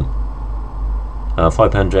to get them. £5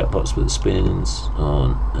 jackpots with the spins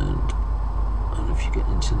on, and I don't know if you get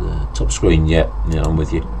into the top screen. Yeah, I'm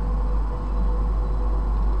with you.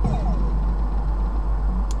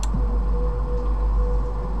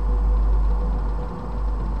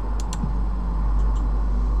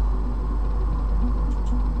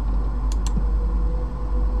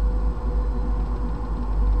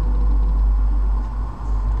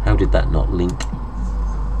 How did that not link?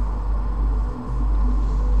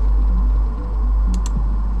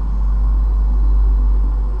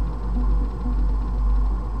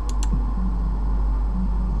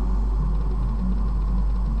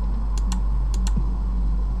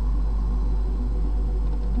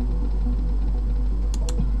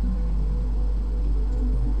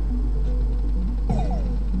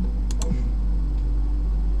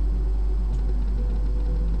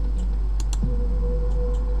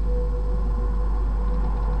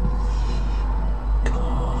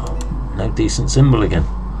 Decent symbol again.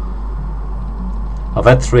 I've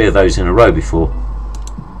had 3 of those in a row before.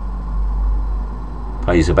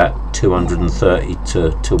 Pays about 230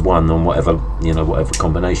 to 1 on whatever, you know, whatever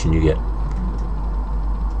combination you get.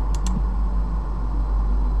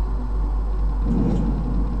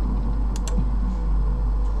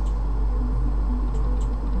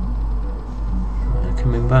 They're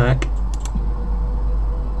coming back.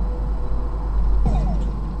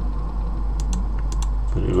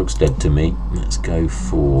 But it looks dead to me. Let's go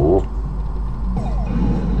for...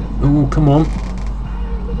 Oh, come on.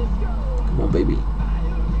 Come on, baby.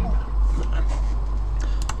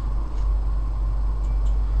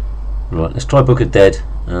 Right, let's try book a dead.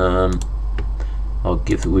 I'll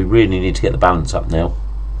give it... We really need to get the balance up now.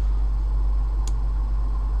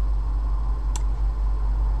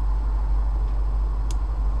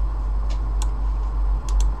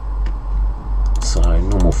 So,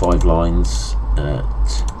 normal 5 lines.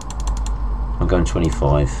 I'm going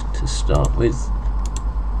 25 to start with.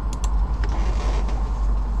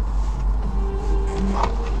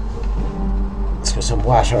 Let's get some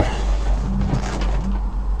water.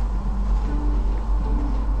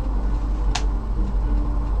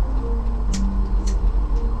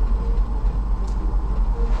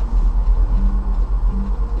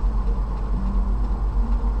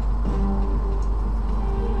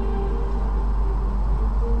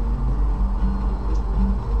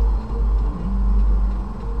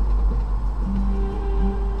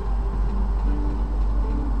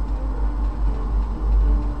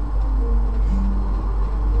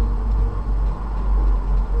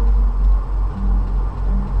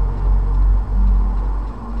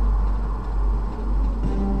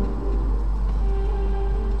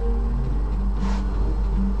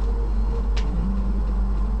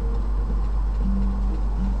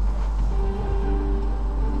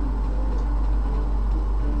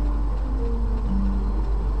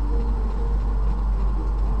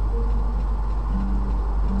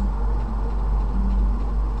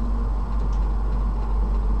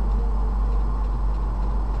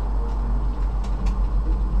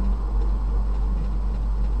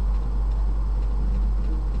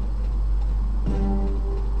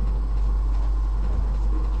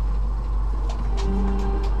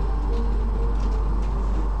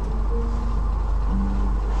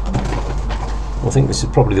 I think this is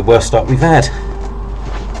probably the worst start we've had.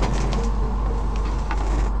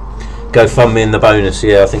 Go fund me in the bonus,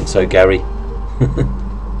 yeah, I think so, Gary.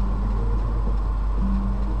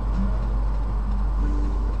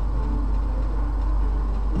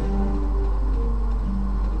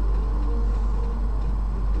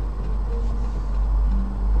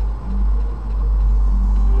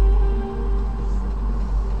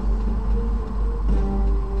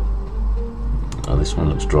 Oh, this one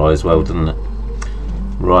looks dry as well, doesn't it?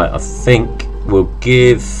 Right, I think we'll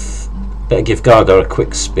better give Gaga a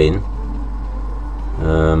quick spin.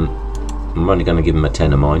 I'm only going to give him a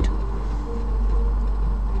 10 of mind,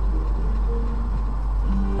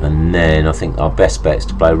 and then I think our best bet is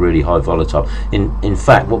to play a really high volatile. In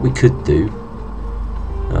fact, what we could do,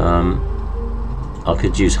 I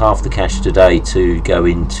could use half the cash today to go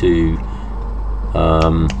into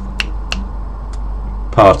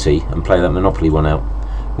party and play that Monopoly one out.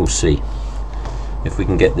 We'll see if we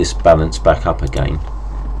can get this balance back up again.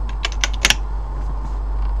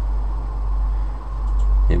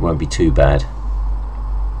 It won't be too bad.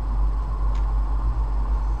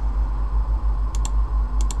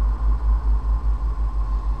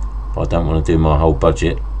 But I don't want to do my whole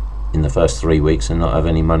budget in the first 3 weeks and not have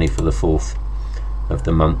any money for the 4th of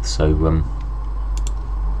the month, so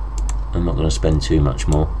I'm not going to spend too much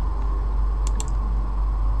more.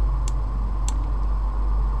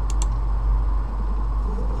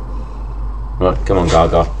 Right, come on,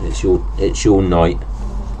 Gaga, it's your night.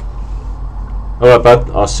 Alright, bud,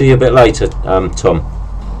 I'll see you a bit later, Tom.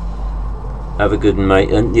 Have a good one, mate.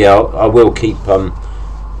 And yeah, I will keep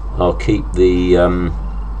I'll keep the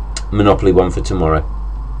Monopoly one for tomorrow.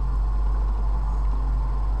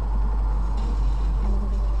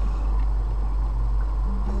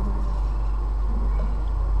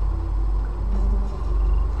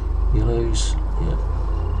 Yellows, yeah.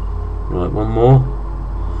 Right, one more.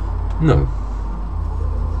 No.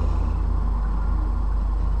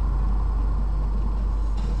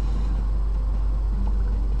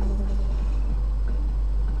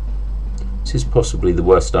 This is possibly the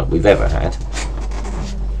worst start we've ever had.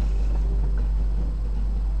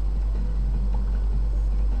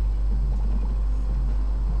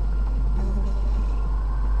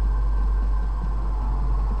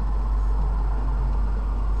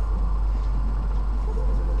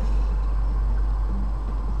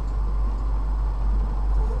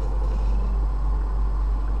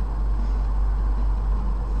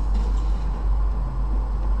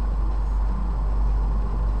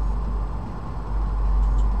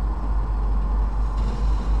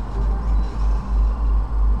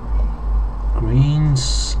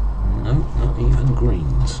 Greens? Nope, not even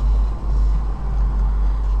greens.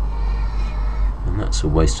 And that's a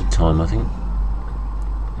waste of time, I think.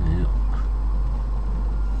 Yeah.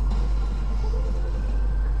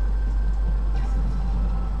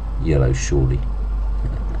 Yellow, surely.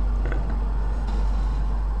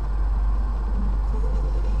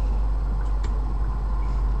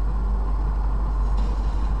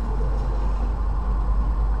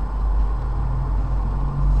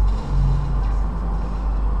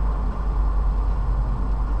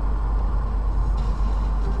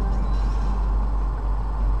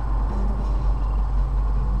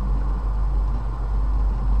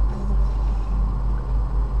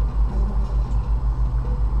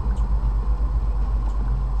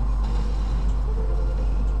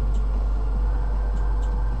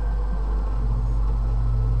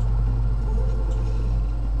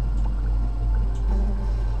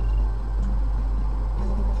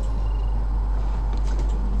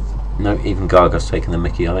 No, even Gaga's taking the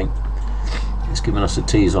mickey, I think. It's given us a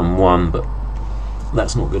tease on one, but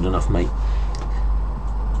that's not good enough, mate.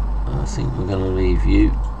 I think we're going to leave you.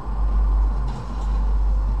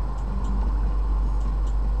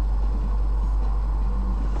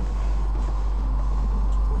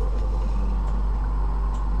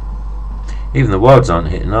 Even the wilds aren't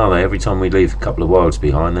hitting, are they? Every time we leave a couple of wilds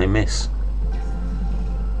behind, they miss.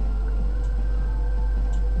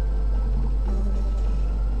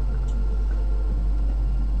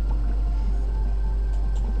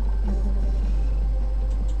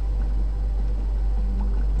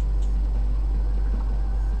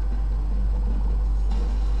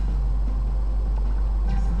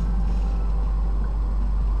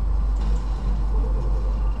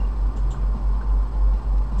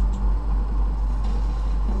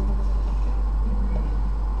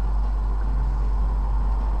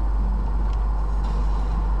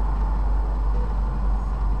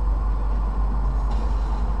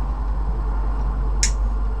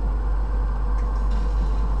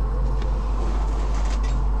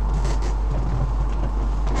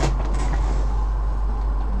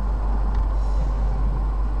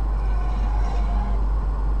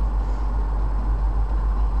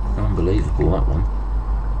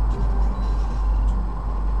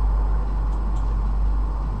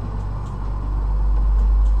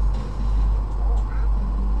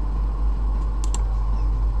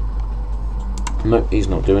 Nope, he's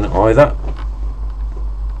not doing it either.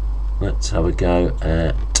 Let's have a go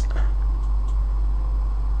at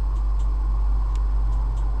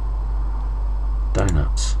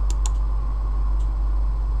donuts.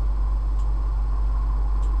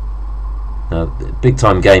 Now, the big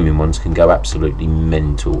time gaming ones can go absolutely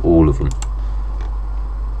mental, all of them.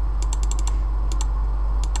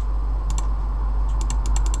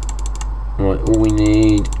 Right, all we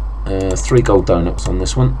need 3 gold donuts on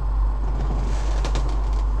this one.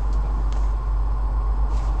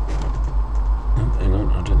 Oh, hang on,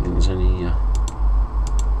 I don't think there's any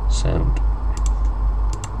sound.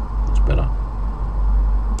 That's better.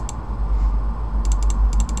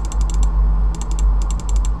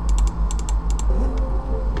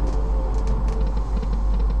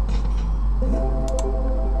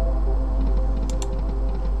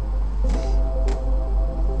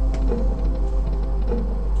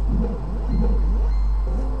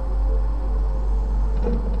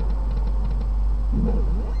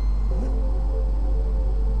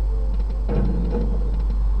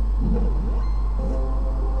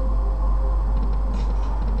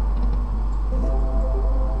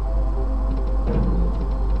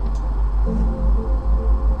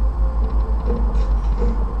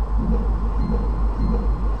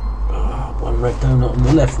 Red donut on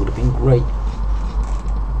the left would have been great.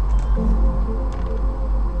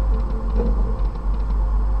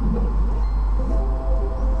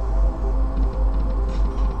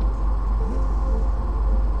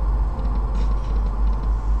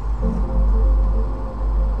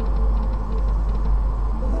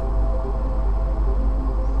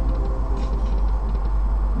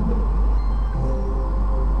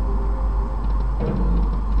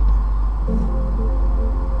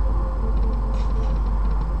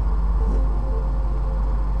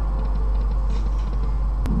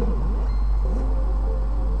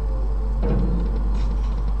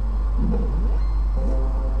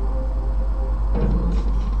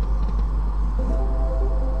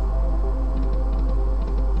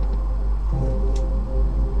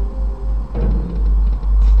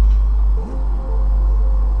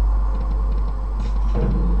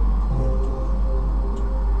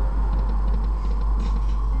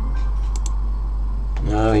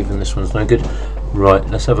 No, even this one's no good. Right,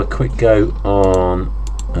 let's have a quick go on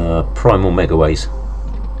Primal Megaways.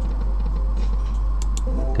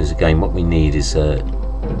 Because again, what we need is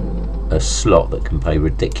a slot that can pay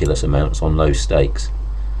ridiculous amounts on low stakes.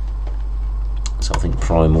 So I think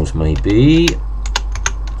Primals may be.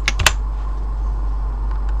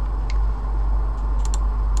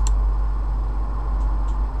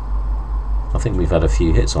 I think we've had a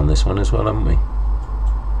few hits on this one as well, haven't we?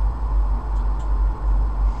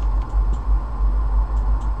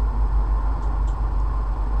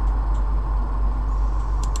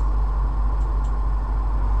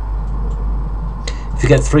 If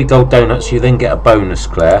you get 3 gold donuts, you then get a bonus,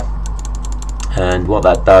 Claire, and what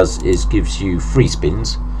that does is gives you free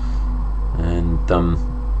spins, and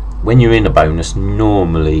when you're in a bonus,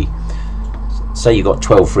 normally, say you got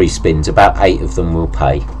 12 free spins, about 8 of them will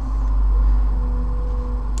pay.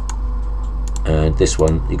 And this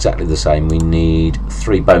one, exactly the same. We need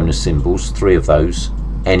 3 bonus symbols, 3 of those,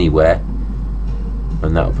 anywhere,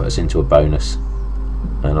 and that will put us into a bonus.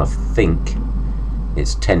 And I think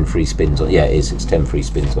it's 10 free spins on, yeah it is, it's 10 free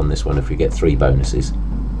spins on this one if we get 3 bonuses.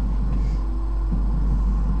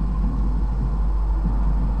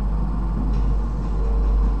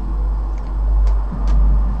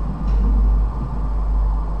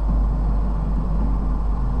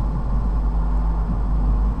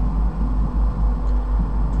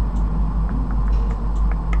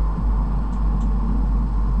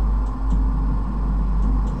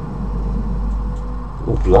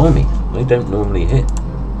 Oh blimey, they don't normally hit.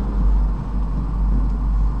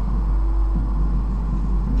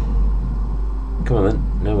 Come on then,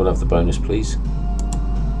 now we'll have the bonus please.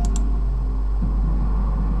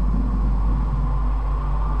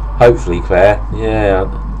 Hopefully, Claire. Yeah.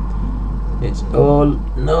 It's, oh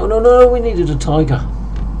no, we needed a tiger.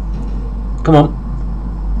 Come on.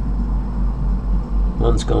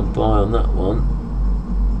 One's gone by on that one.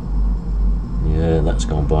 Yeah, that's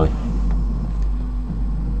gone by.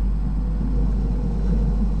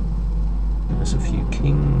 There's a few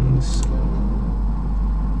kings.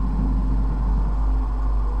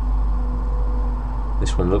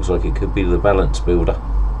 This one looks like it could be the balance builder,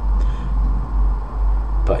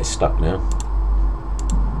 but it's stuck now.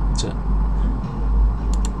 That's it.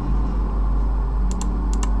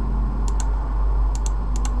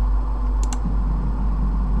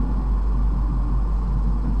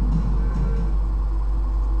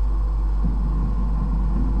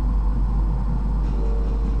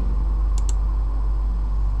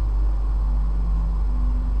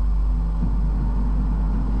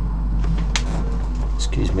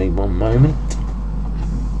 Excuse me one moment.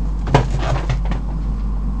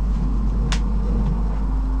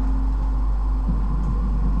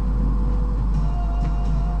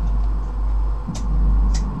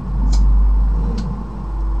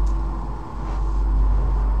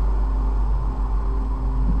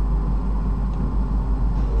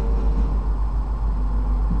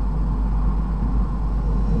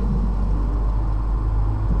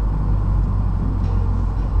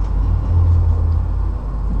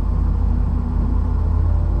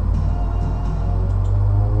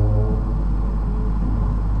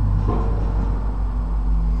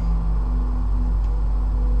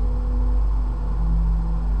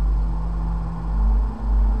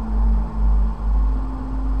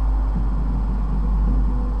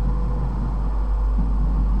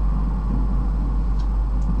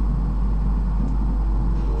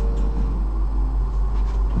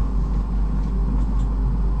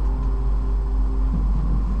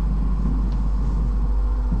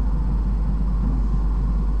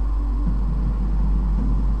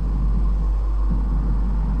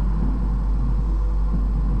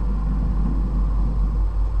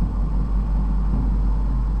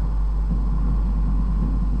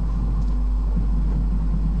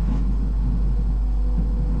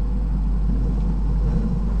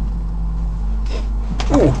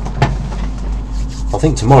 I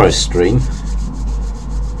think tomorrow's stream,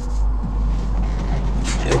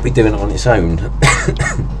 it'll be doing it on its own.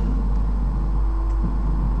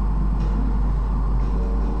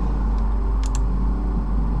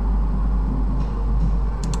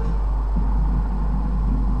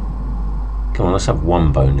 Come on, let's have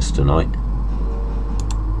one bonus tonight.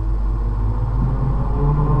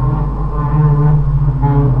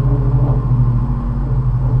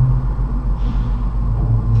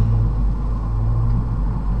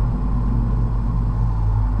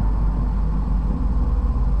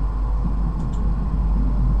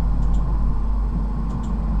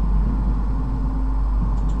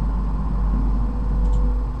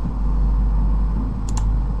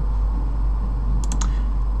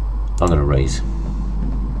 I'm going to raise,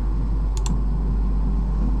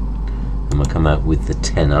 and we'll come out with the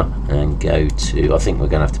tenner and go to, I think we're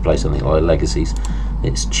going to have to play something like Legacies.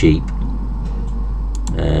 It's cheap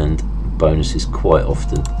and bonuses quite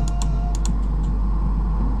often.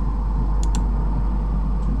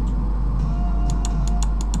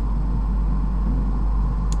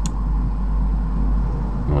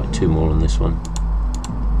 Right, two more on this one.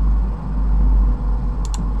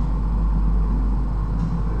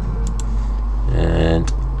 And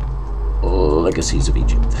Legacies of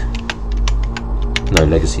Egypt. No,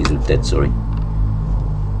 Legacies of Dead, sorry.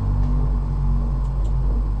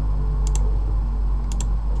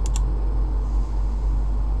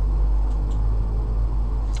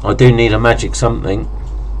 I do need a magic something.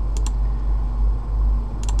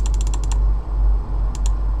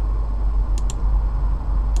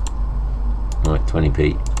 Right,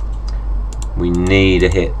 20p. We need a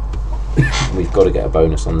hit. We've got to get a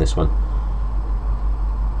bonus on this one.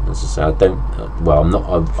 As I say, I don't. Well, I'm not.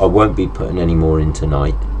 I won't be putting any more in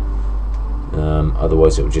tonight.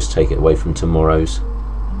 Otherwise, it will just take it away from tomorrow's.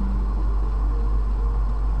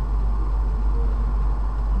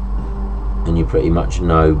 And you pretty much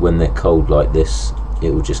know when they're cold like this,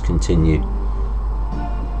 it will just continue.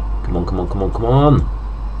 Come on, come on, come on, come on!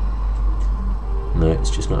 No, it's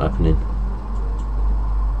just not happening.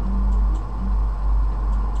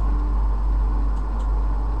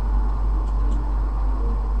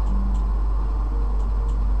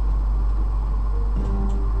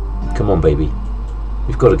 Come on, baby.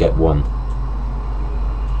 We've got to get one.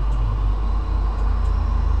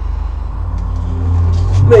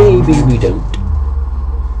 Maybe we don't.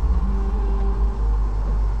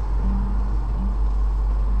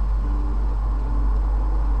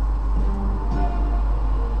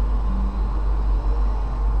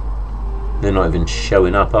 They're not even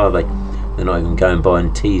showing up, are they? They're not even going by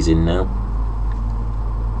and teasing now.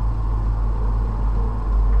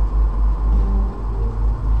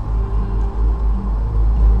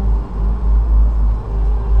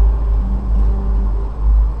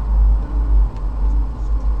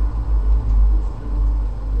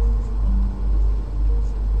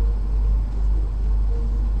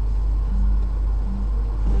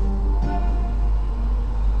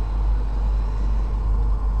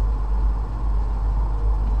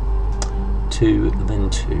 Two,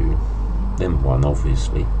 then one,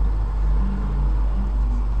 obviously.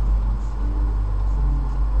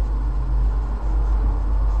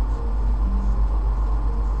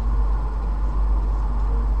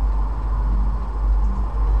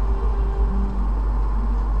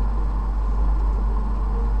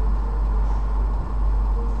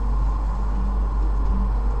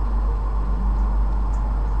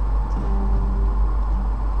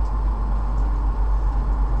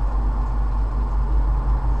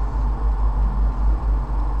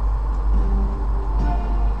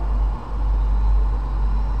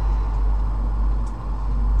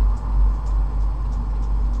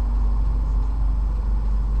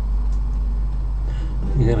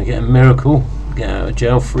 miracle. Get out a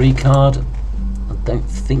jail free card. I don't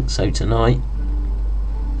think so tonight.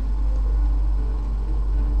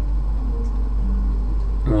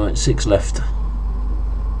 Right, 6 left.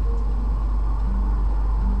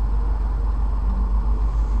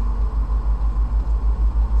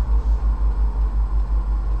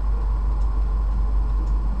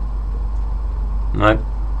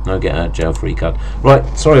 No get out of jail free card. Right,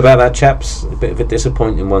 sorry about that, chaps. A bit of a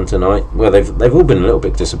disappointing one tonight. Well, they've all been a little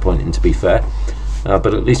bit disappointing, to be fair, but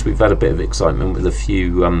at least we've had a bit of excitement with a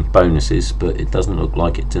few bonuses, but it doesn't look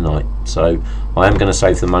like it tonight. So I am going to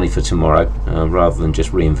save the money for tomorrow rather than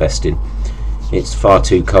just reinvesting. It's far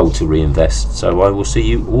too cold to reinvest. So I will see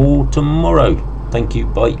you all tomorrow. Thank you,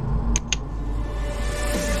 bye.